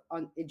is the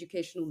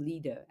educational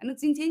leader. And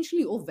it's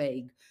intentionally all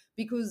vague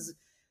because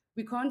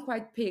we can't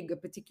quite peg a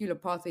particular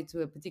pathway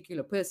to a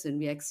particular person.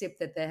 We accept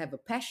that they have a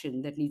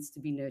passion that needs to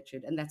be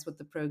nurtured, and that's what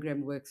the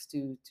program works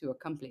to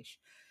accomplish.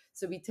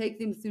 So we take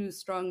them through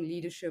strong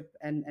leadership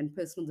and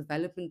personal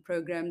development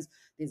programs.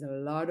 There's a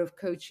lot of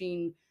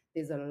coaching.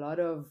 There's a lot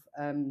of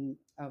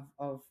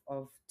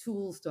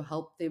tools to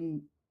help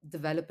them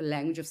develop a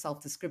language of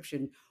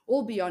self-description,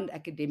 all beyond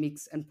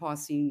academics and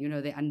passing,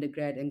 their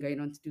undergrad and going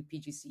on to do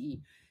PGCE.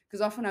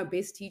 Because often our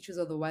best teachers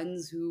are the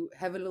ones who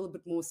have a little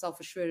bit more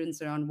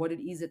self-assurance around what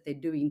it is that they're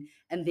doing,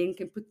 and then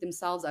can put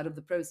themselves out of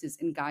the process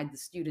and guide the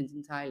student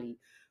entirely.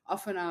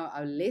 Often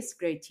our less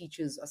great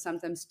teachers are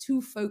sometimes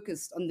too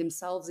focused on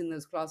themselves in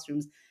those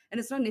classrooms. And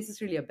it's not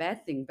necessarily a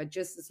bad thing, but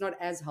just it's not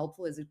as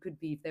helpful as it could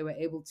be if they were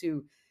able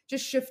to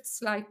just shift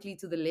slightly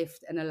to the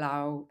left and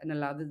allow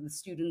the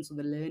students or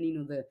the learning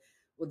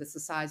or the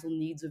societal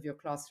needs of your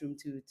classroom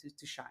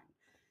to shine.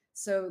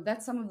 So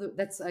that's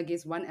I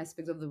guess one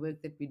aspect of the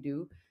work that we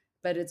do,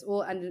 but it's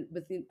all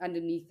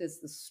underneath this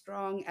the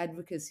strong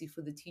advocacy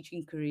for the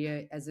teaching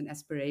career as an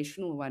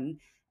aspirational one,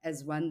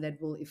 as one that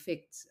will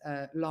effect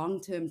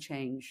long-term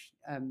change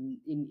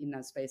in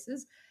our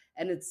spaces.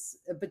 And it's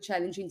a bit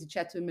challenging to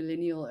chat to a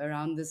millennial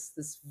around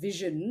this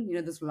vision,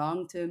 this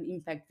long-term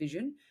impact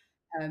vision.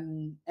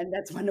 And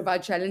that's one of our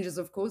challenges,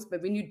 of course.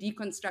 But when you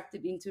deconstruct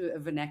it into a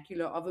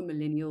vernacular of a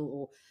millennial,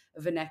 or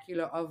a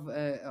vernacular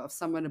of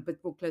someone a bit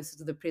more closer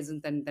to the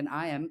present than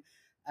I am,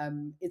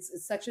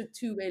 it's such a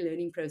two-way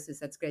learning process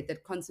that's great,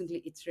 that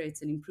constantly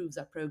iterates and improves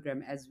our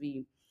program as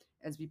we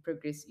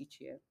progress each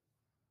year.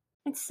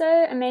 It's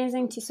so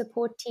amazing to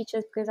support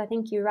teachers, because I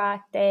think you're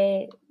right.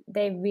 They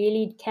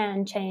really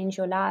can change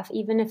your life,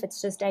 even if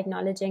it's just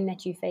acknowledging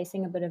that you're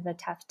facing a bit of a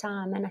tough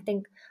time. And I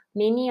think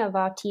many of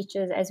our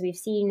teachers, as we've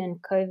seen in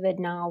COVID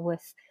now,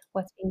 with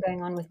what's been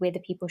going on with whether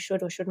people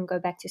should or shouldn't go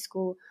back to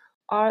school,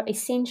 are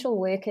essential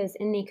workers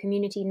in their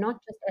community, not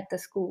just at the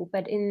school,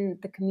 but in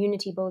the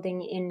community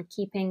building, in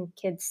keeping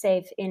kids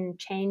safe, in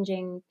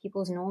changing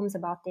people's norms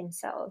about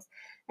themselves.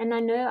 And I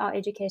know our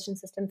education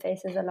system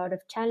faces a lot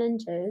of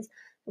challenges.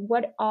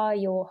 What are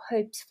your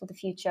hopes for the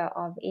future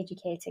of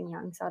educating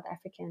young South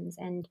Africans,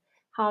 and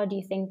how do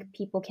you think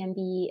people can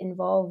be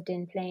involved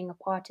in playing a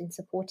part in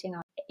supporting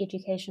our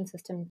education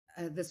system?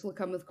 This will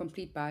come with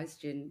complete bias,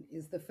 Jen.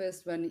 Is the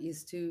first one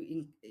is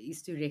to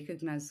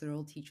recognize the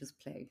role teachers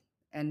play,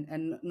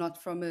 and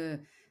not from a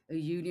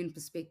union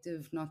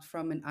perspective, not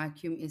from an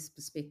IQMS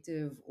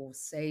perspective or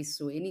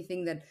SACE or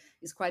anything that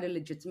is quite a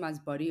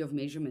legitimized body of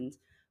measurement,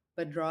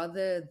 but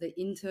rather the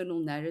internal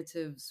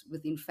narratives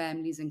within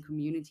families and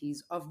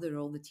communities of the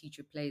role the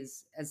teacher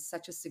plays as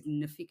such a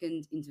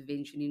significant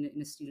intervention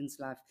in a student's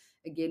life,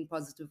 again,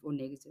 positive or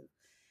negative.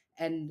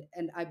 And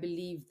I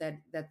believe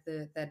that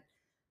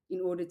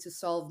in order to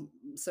solve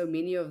so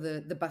many of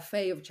the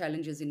buffet of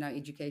challenges in our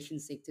education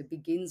sector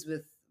begins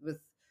with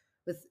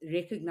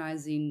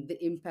recognizing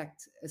the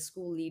impact a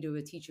school leader or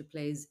a teacher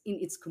plays in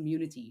its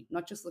community,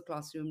 not just the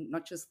classroom,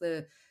 not just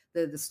the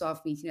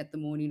staff meeting at the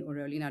morning or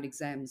rolling out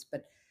exams,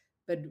 but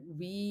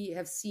we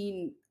have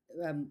seen,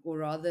 or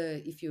rather,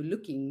 if you're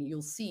looking,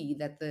 you'll see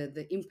that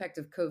the impact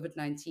of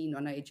COVID-19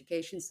 on our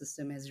education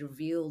system has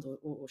revealed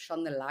or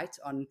shone the light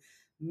on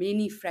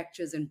many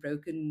fractures and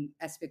broken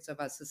aspects of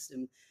our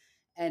system.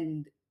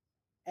 And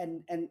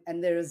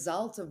and the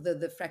result of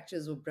the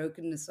fractures or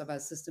brokenness of our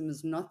system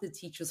is not the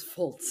teacher's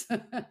fault.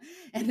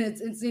 And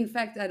it's in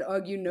fact, I'd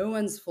argue, no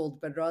one's fault,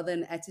 but rather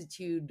an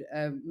attitude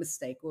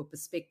mistake or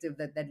perspective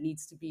that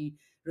needs to be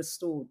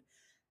restored.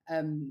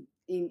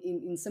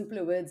 In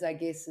simpler words, I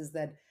guess, is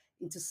that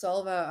to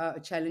solve our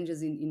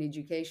challenges in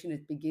education,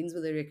 it begins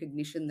with a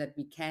recognition that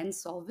we can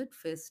solve it,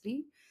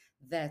 firstly,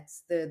 that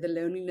the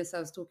loneliness I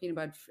was talking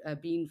about,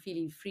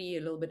 feeling free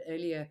a little bit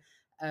earlier,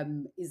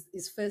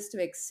 is first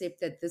to accept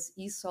that this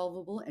is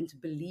solvable and to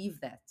believe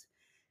that,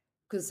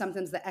 because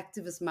sometimes the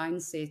activist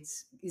mindset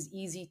is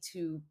easy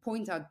to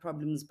point out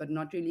problems but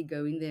not really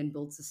go in there and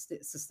build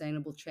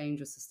sustainable change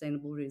or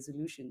sustainable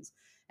resolutions.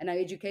 And our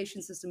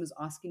education system is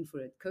asking for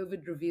it.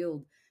 COVID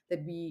revealed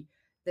that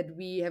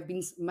we have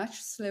been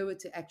much slower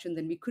to action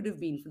than we could have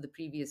been for the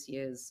previous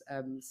years,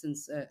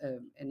 since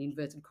an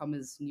inverted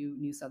commas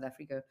new South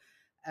Africa.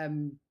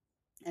 Um,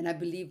 and I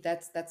believe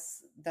that's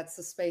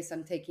the space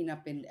I'm taking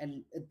up in,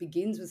 and it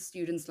begins with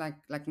students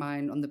like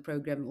mine on the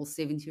program, all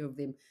 70 of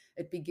them.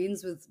 It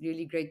begins with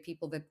really great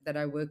people that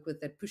I work with,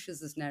 that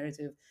pushes this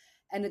narrative,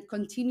 and it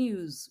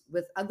continues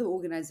with other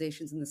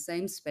organizations in the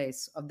same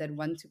space of that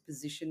want to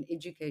position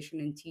education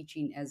and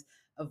teaching as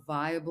a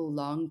viable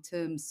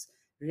long-term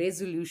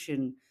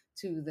resolution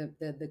to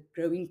the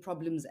growing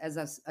problems as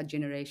our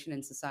generation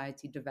and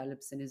society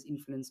develops and is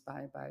influenced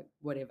by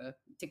whatever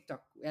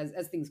TikTok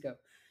as things go.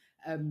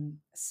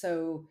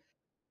 So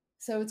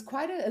it's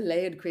quite a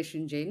layered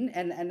question, Jen,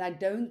 and I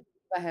don't think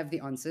I have the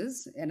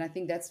answers, and I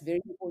think that's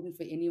very important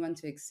for anyone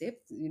to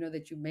accept.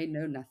 That you may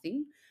know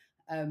nothing,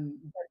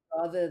 but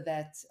rather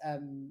that,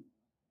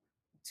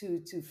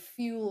 to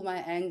fuel my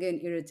anger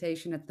and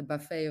irritation at the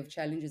buffet of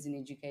challenges in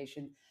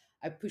education,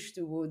 I push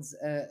towards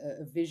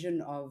a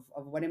vision of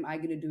what am I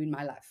going to do in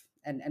my life,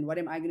 and what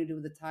am I going to do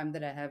with the time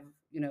that I have,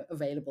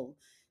 available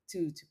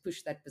to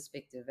push that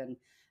perspective. And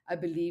I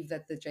believe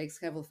that the Jake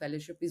Scavell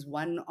Fellowship is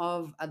one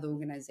of other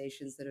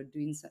organizations that are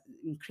doing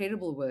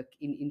incredible work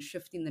in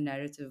shifting the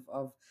narrative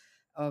of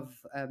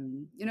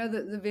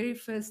the very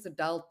first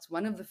adult,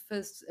 one of the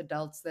first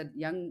adults that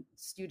young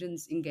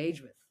students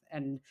engage with,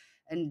 and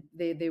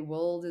their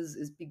world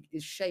is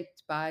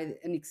shaped by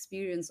an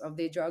experience of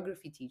their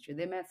geography teacher,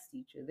 their maths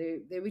teacher,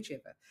 their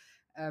whichever.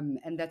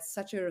 And that's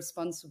such a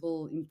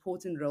responsible,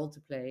 important role to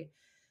play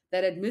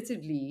that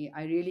admittedly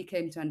I really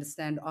came to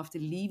understand after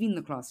leaving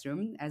the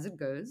classroom, as it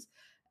goes.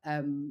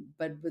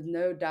 But with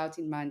no doubt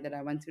in mind that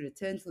I want to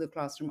return to the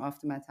classroom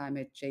after my time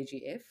at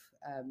JGF,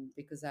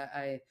 because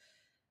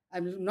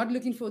I'm not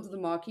looking forward to the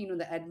marking or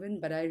the admin,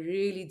 but I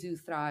really do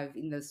thrive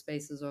in those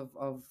spaces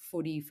of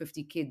 40,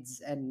 50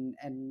 kids,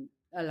 and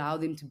allow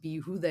them to be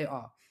who they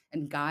are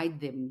and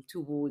guide them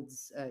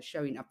towards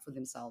showing up for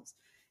themselves.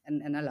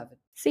 And I love it.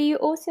 So you're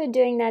also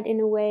doing that in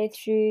a way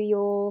through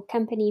your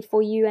company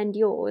For You and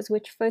Yours,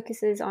 which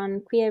focuses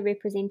on queer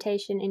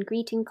representation in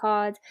greeting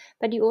cards,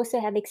 but you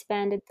also have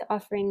expanded the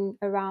offering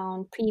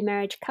around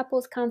pre-marriage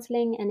couples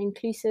counseling and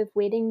inclusive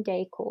wedding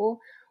decor.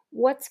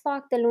 What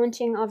sparked the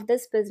launching of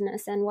this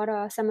business, and what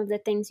are some of the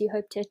things you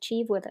hope to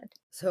achieve with it?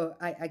 So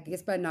I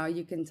guess by now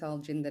you can tell,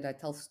 Jen, that I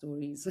tell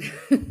stories.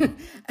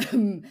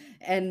 And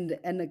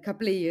a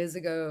couple of years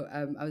ago,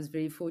 I was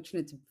very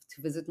fortunate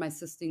to visit my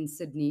sister in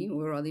Sydney,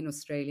 or rather in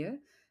Australia.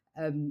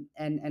 And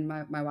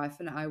my wife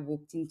and I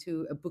walked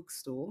into a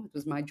bookstore. It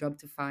was my job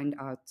to find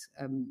out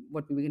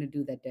what we were going to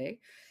do that day.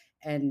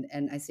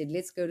 And I said,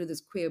 let's go to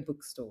this queer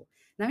bookstore.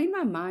 Now, in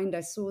my mind,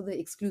 I saw the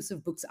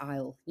exclusive books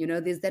aisle.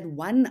 There's that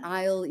one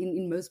aisle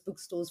in most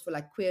bookstores for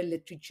like queer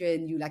literature,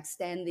 and you like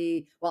stand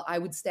there. Well, I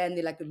would stand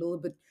there like a little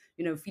bit,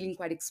 feeling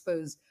quite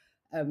exposed,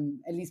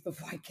 at least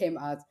before I came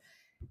out.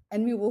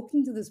 And we walked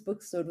into this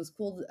bookstore. It was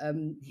called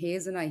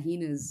Hares and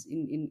Hyenas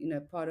in a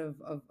part of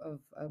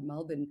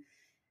Melbourne.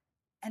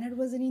 And it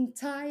was an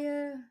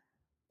entire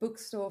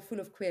bookstore full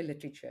of queer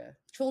literature,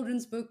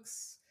 children's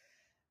books,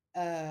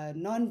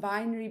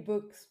 non-binary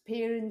books,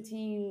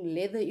 parenting,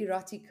 leather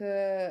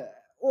erotica,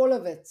 all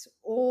of it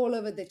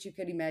that you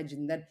can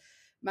imagine. That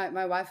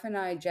my wife and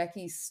I,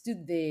 Jackie,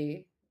 stood there,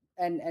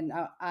 and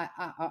our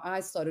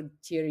eyes started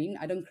tearing.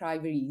 I don't cry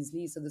very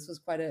easily, so this was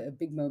quite a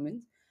big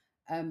moment.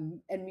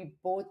 And we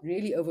bought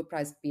really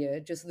overpriced beer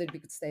just so that we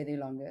could stay there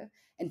longer,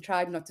 and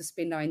tried not to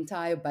spend our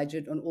entire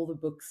budget on all the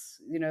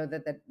books,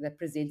 that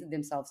presented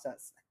themselves to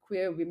us,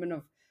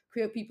 like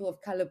queer people of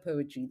color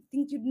poetry,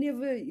 things you'd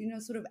never,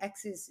 sort of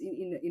access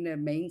in a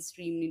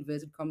mainstream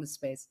inverted commas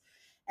space.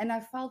 And I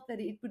felt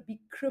that it would be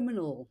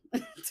criminal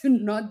to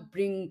not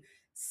bring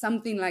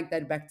something like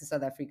that back to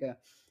South Africa.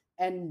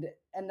 And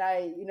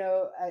I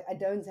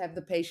don't have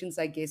the patience,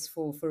 I guess,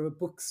 for a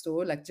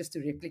bookstore, like just to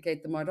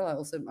replicate the model.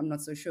 I'm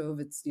not so sure of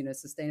its,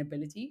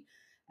 sustainability.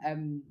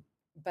 Um,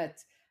 but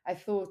I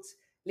thought,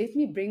 let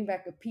me bring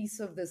back a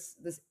piece of this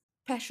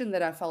passion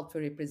that I felt for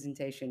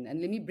representation,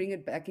 and let me bring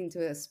it back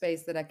into a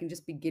space that I can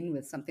just begin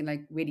with, something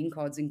like wedding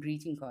cards and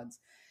greeting cards.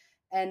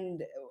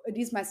 And it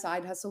is my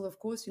side hustle, of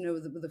course,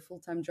 with a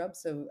full-time job.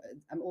 So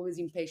I'm always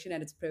impatient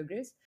at its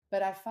progress.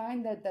 But I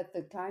find that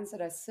the clients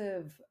that I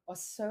serve are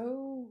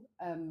so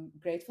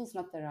grateful is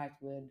not the right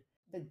word,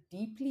 but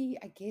deeply,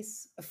 I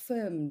guess,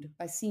 affirmed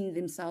by seeing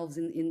themselves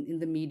in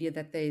the media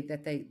that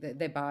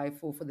they buy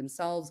for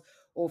themselves,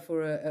 or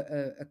for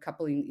a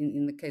couple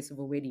in the case of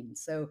a wedding.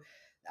 So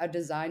Our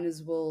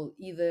designers will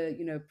either,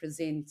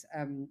 present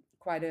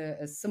quite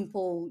a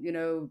simple,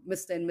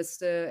 Mr. and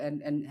Mr.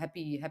 and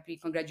happy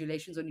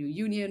congratulations on your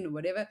union or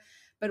whatever.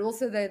 But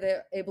also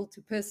they're able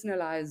to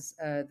personalize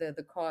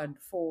the card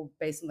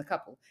based on the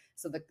couple.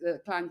 So the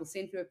client will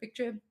send you a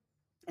picture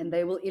and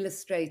they will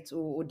illustrate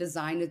or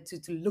design it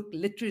to look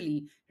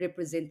literally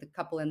represent the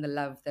couple and the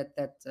love that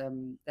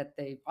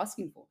they're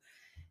asking for.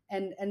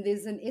 And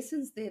there's an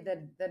essence there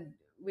that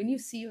when you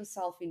see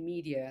yourself in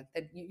media,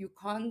 that you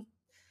can't,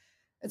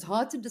 it's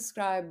hard to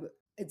describe.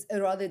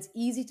 It's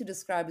easy to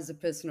describe as a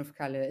person of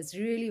color. It's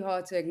really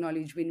hard to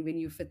acknowledge when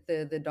you fit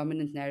the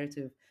dominant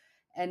narrative.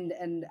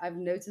 And I've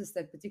noticed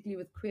that particularly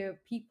with queer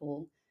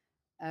people,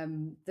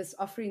 this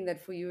offering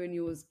that For You and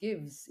Yours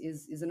gives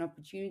is an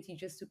opportunity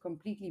just to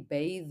completely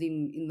bathe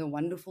in the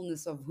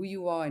wonderfulness of who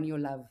you are and your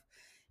love.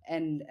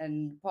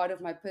 And part of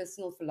my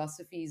personal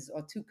philosophies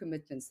are two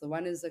commitments. The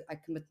one is that I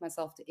commit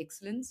myself to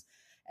excellence,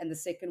 and the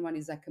second one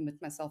is I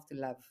commit myself to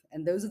love.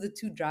 And those are the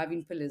two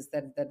driving pillars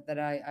that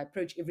I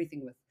approach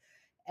everything with.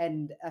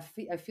 And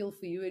I feel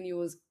For You and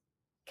Yours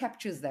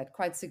captures that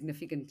quite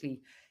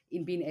significantly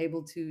in being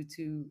able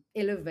to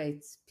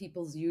elevate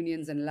people's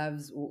unions and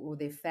loves, or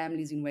their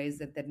families in ways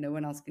that no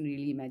one else can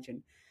really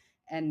imagine.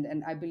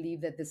 And I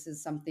believe that this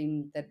is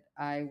something that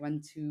I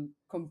want to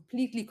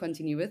completely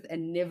continue with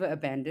and never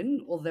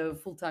abandon. Although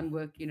full-time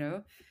work,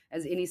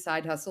 as any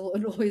side hustle,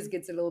 it always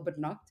gets a little bit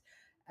knocked.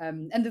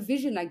 And the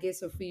vision, I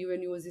guess, of For You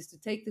and Yours is to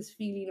take this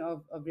feeling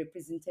of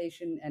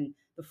representation and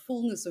the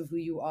fullness of who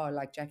you are,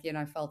 like Jackie and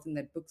I felt in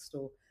that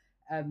bookstore,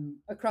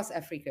 across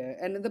Africa.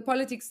 And the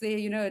politics there,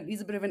 it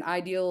is a bit of an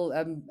ideal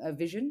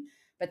vision,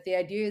 but the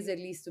idea is at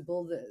least to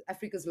build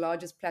Africa's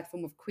largest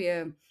platform of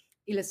queer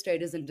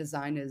illustrators and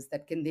designers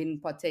that can then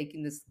partake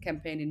in this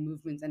campaign and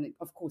movement, and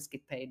of course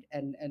get paid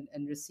and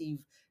receive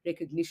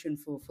recognition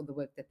for the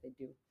work that they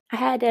do. I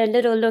had a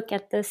little look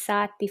at the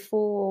site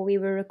before we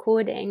were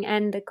recording,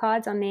 and the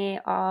cards on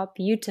there are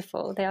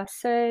beautiful. They are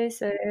so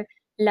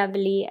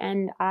lovely,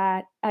 and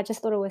I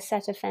just thought it was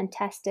such a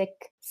fantastic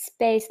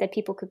space that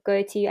people could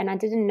go to, and I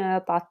didn't know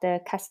about the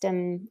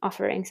custom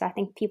offering, so I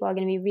think people are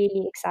going to be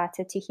really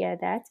excited to hear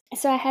that.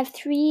 So I have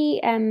three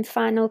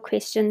final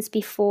questions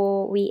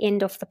before we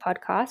end off the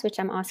podcast, which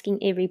I'm asking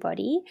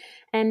everybody.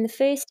 And the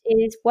first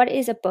is, what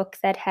is a book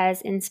that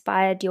has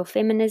inspired your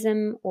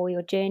feminism or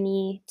your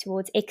journey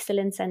towards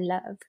excellence and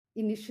love?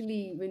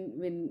 Initially,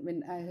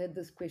 when I heard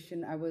this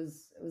question, I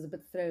was a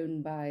bit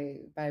thrown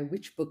by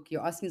which book.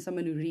 You're asking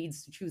someone who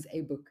reads to choose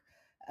a book.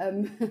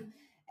 um,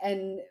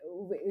 and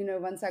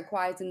once I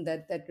quietened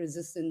that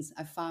resistance,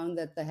 I found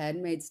that The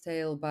Handmaid's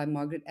Tale by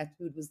Margaret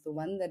Atwood was the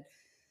one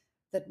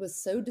that was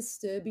so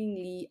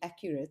disturbingly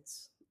accurate.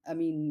 I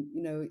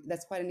mean,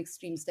 that's quite an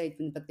extreme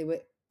statement, but there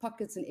were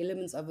pockets and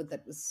elements of it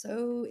that was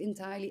so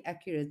entirely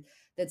accurate,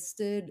 that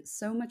stirred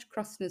so much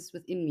crossness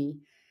within me,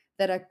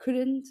 that I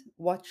couldn't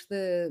watch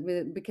when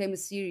it became a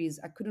series.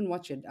 I couldn't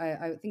watch it.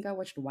 I think I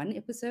watched one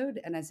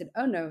episode and I said,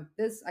 oh no,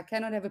 I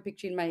cannot have a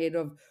picture in my head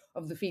of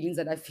the feelings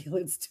that I feel.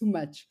 It's too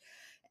much.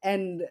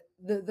 And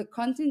the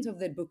content of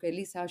that book, at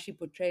least how she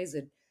portrays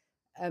it,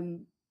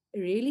 um,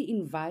 really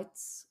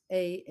invites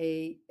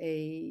a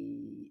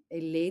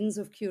lens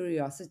of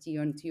curiosity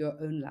onto your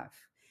own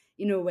life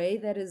in a way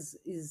that is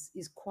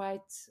quite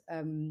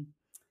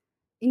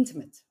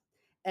intimate.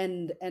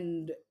 And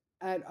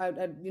I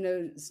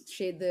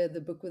shared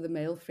the book with a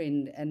male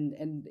friend,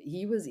 and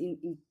he was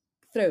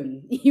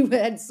thrown. He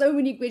had so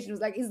many questions. He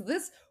was like, is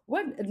this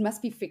what? It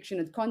must be fiction.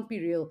 It can't be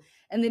real.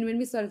 And then when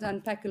we started to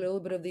unpack a little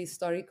bit of the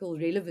historical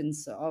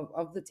relevance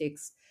of the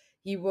text,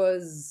 he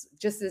was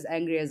just as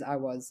angry as I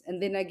was.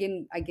 And then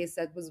again, I guess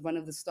that was one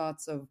of the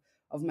starts of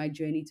my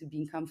journey to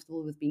being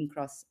comfortable with being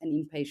cross and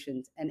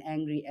impatient and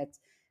angry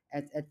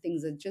at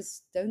things that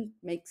just don't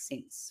make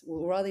sense.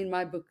 Or rather, in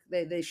my book,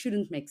 they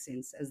shouldn't make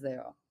sense as they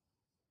are.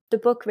 The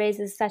book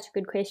raises such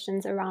good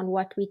questions around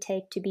what we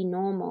take to be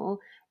normal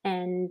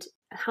and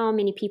how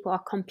many people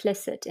are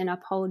complicit in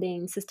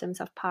upholding systems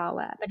of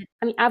power. But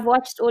I mean, I've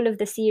watched all of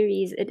the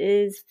series. It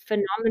is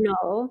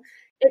phenomenal.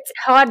 It's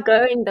hard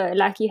going though,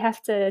 like you have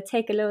to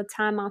take a little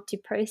time out to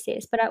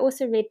process. But I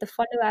also read the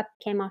follow-up,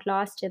 came out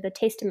last year, The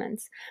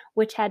Testaments,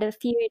 which had a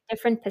few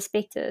different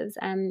perspectives.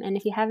 And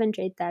if you haven't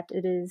read that,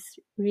 it is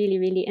really,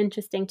 really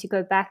interesting to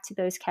go back to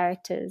those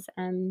characters.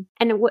 And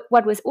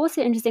what was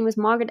also interesting was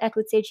Margaret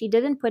Atwood said she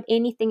didn't put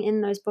anything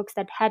in those books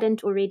that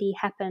hadn't already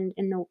happened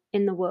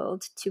in the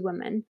world to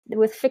women.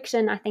 With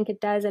fiction, I think it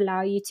does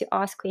allow you to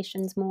ask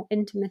questions more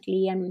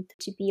intimately and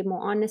to be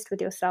more honest with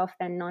yourself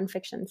than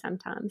nonfiction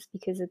sometimes,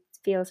 because it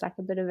feels like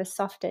a bit of a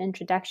softer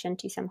introduction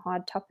to some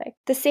hard topic.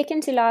 The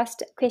second to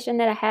last question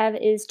that I have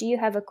is, do you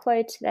have a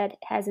quote that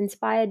has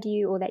inspired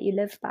you or that you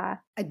live by?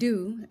 I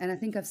do, and I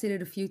think I've said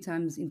it a few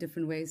times in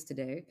different ways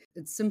today.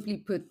 It's simply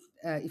put,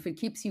 if it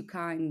keeps you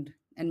kind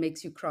and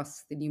makes you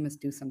cross, then you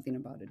must do something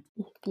about it.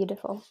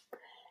 Beautiful.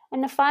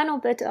 And the final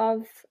bit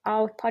of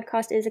our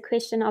podcast is a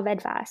question of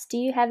advice. Do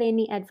you have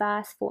any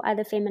advice for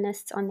other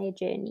feminists on their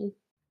journey?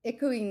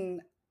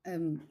 Echoing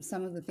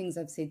Some of the things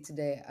I've said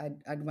today,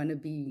 I'd want to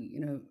be,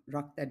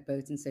 rock that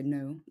boat and say,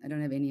 no, I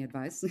don't have any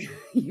advice.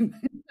 You-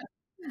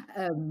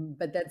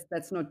 but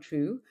that's not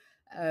true.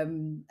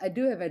 I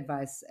do have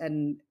advice,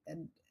 and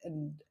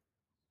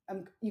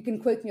you can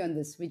quote me on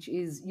this, which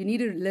is you need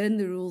to learn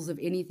the rules of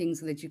anything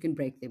so that you can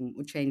break them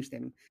or change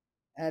them.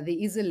 There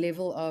is a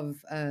level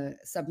of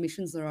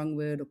submission's the wrong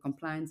word, or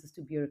compliance is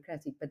too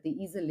bureaucratic, but there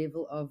is a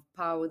level of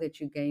power that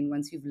you gain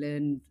once you've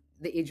learned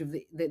the edge of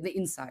the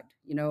inside,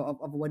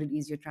 of what it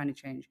is you're trying to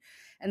change.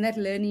 And that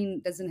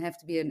learning doesn't have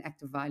to be an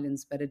act of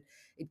violence, but it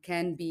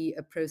can be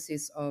a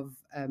process of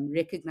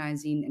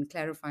recognizing and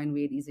clarifying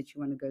where it is that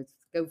you want to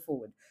go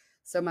forward.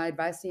 So my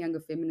advice to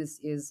younger feminists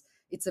is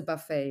it's a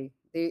buffet.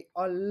 There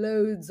are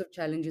loads of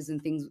challenges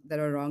and things that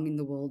are wrong in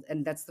the world,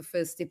 and that's the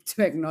first step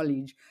to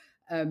acknowledge.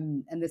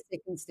 And the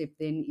second step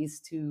then is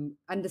to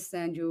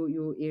understand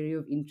your area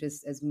of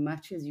interest as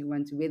much as you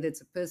want to, whether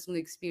it's a personal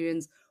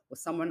experience or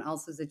someone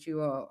else's that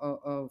you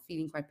are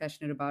feeling quite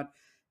passionate about.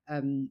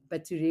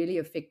 But to really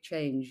affect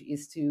change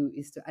is to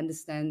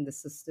understand the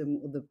system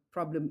or the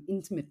problem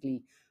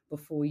intimately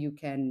before you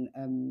can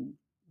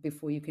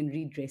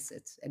redress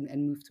it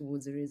and move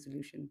towards a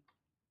resolution.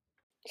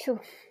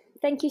 Sure.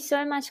 Thank you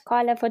so much,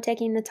 Carla, for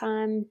taking the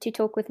time to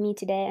talk with me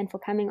today and for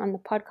coming on the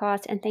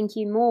podcast. And thank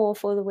you more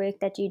for the work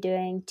that you're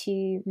doing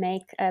to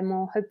make a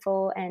more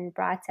hopeful and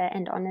brighter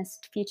and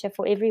honest future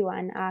for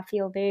everyone. I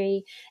feel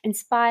very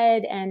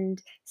inspired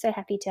and so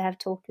happy to have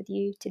talked with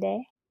you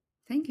today.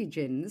 Thank you,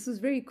 Jen. This was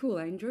very cool.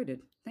 I enjoyed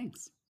it.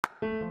 Thanks.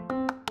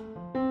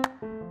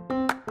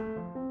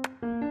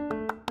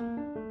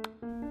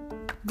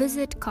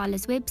 Visit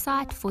Carla's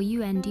website for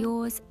you and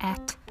yours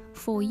at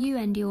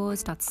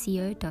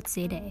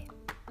foryourandyours.co.za.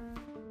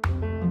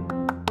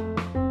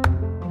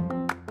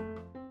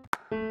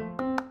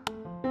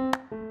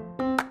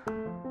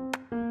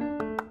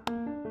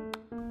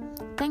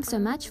 Thanks so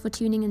much for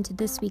tuning into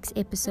this week's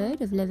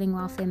episode of Living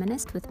Well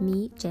Feminist with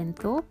me, Jen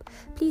Thorpe.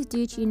 Please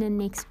do tune in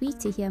next week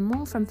to hear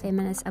more from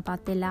feminists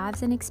about their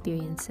lives and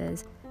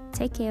experiences.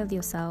 Take care of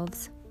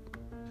yourselves.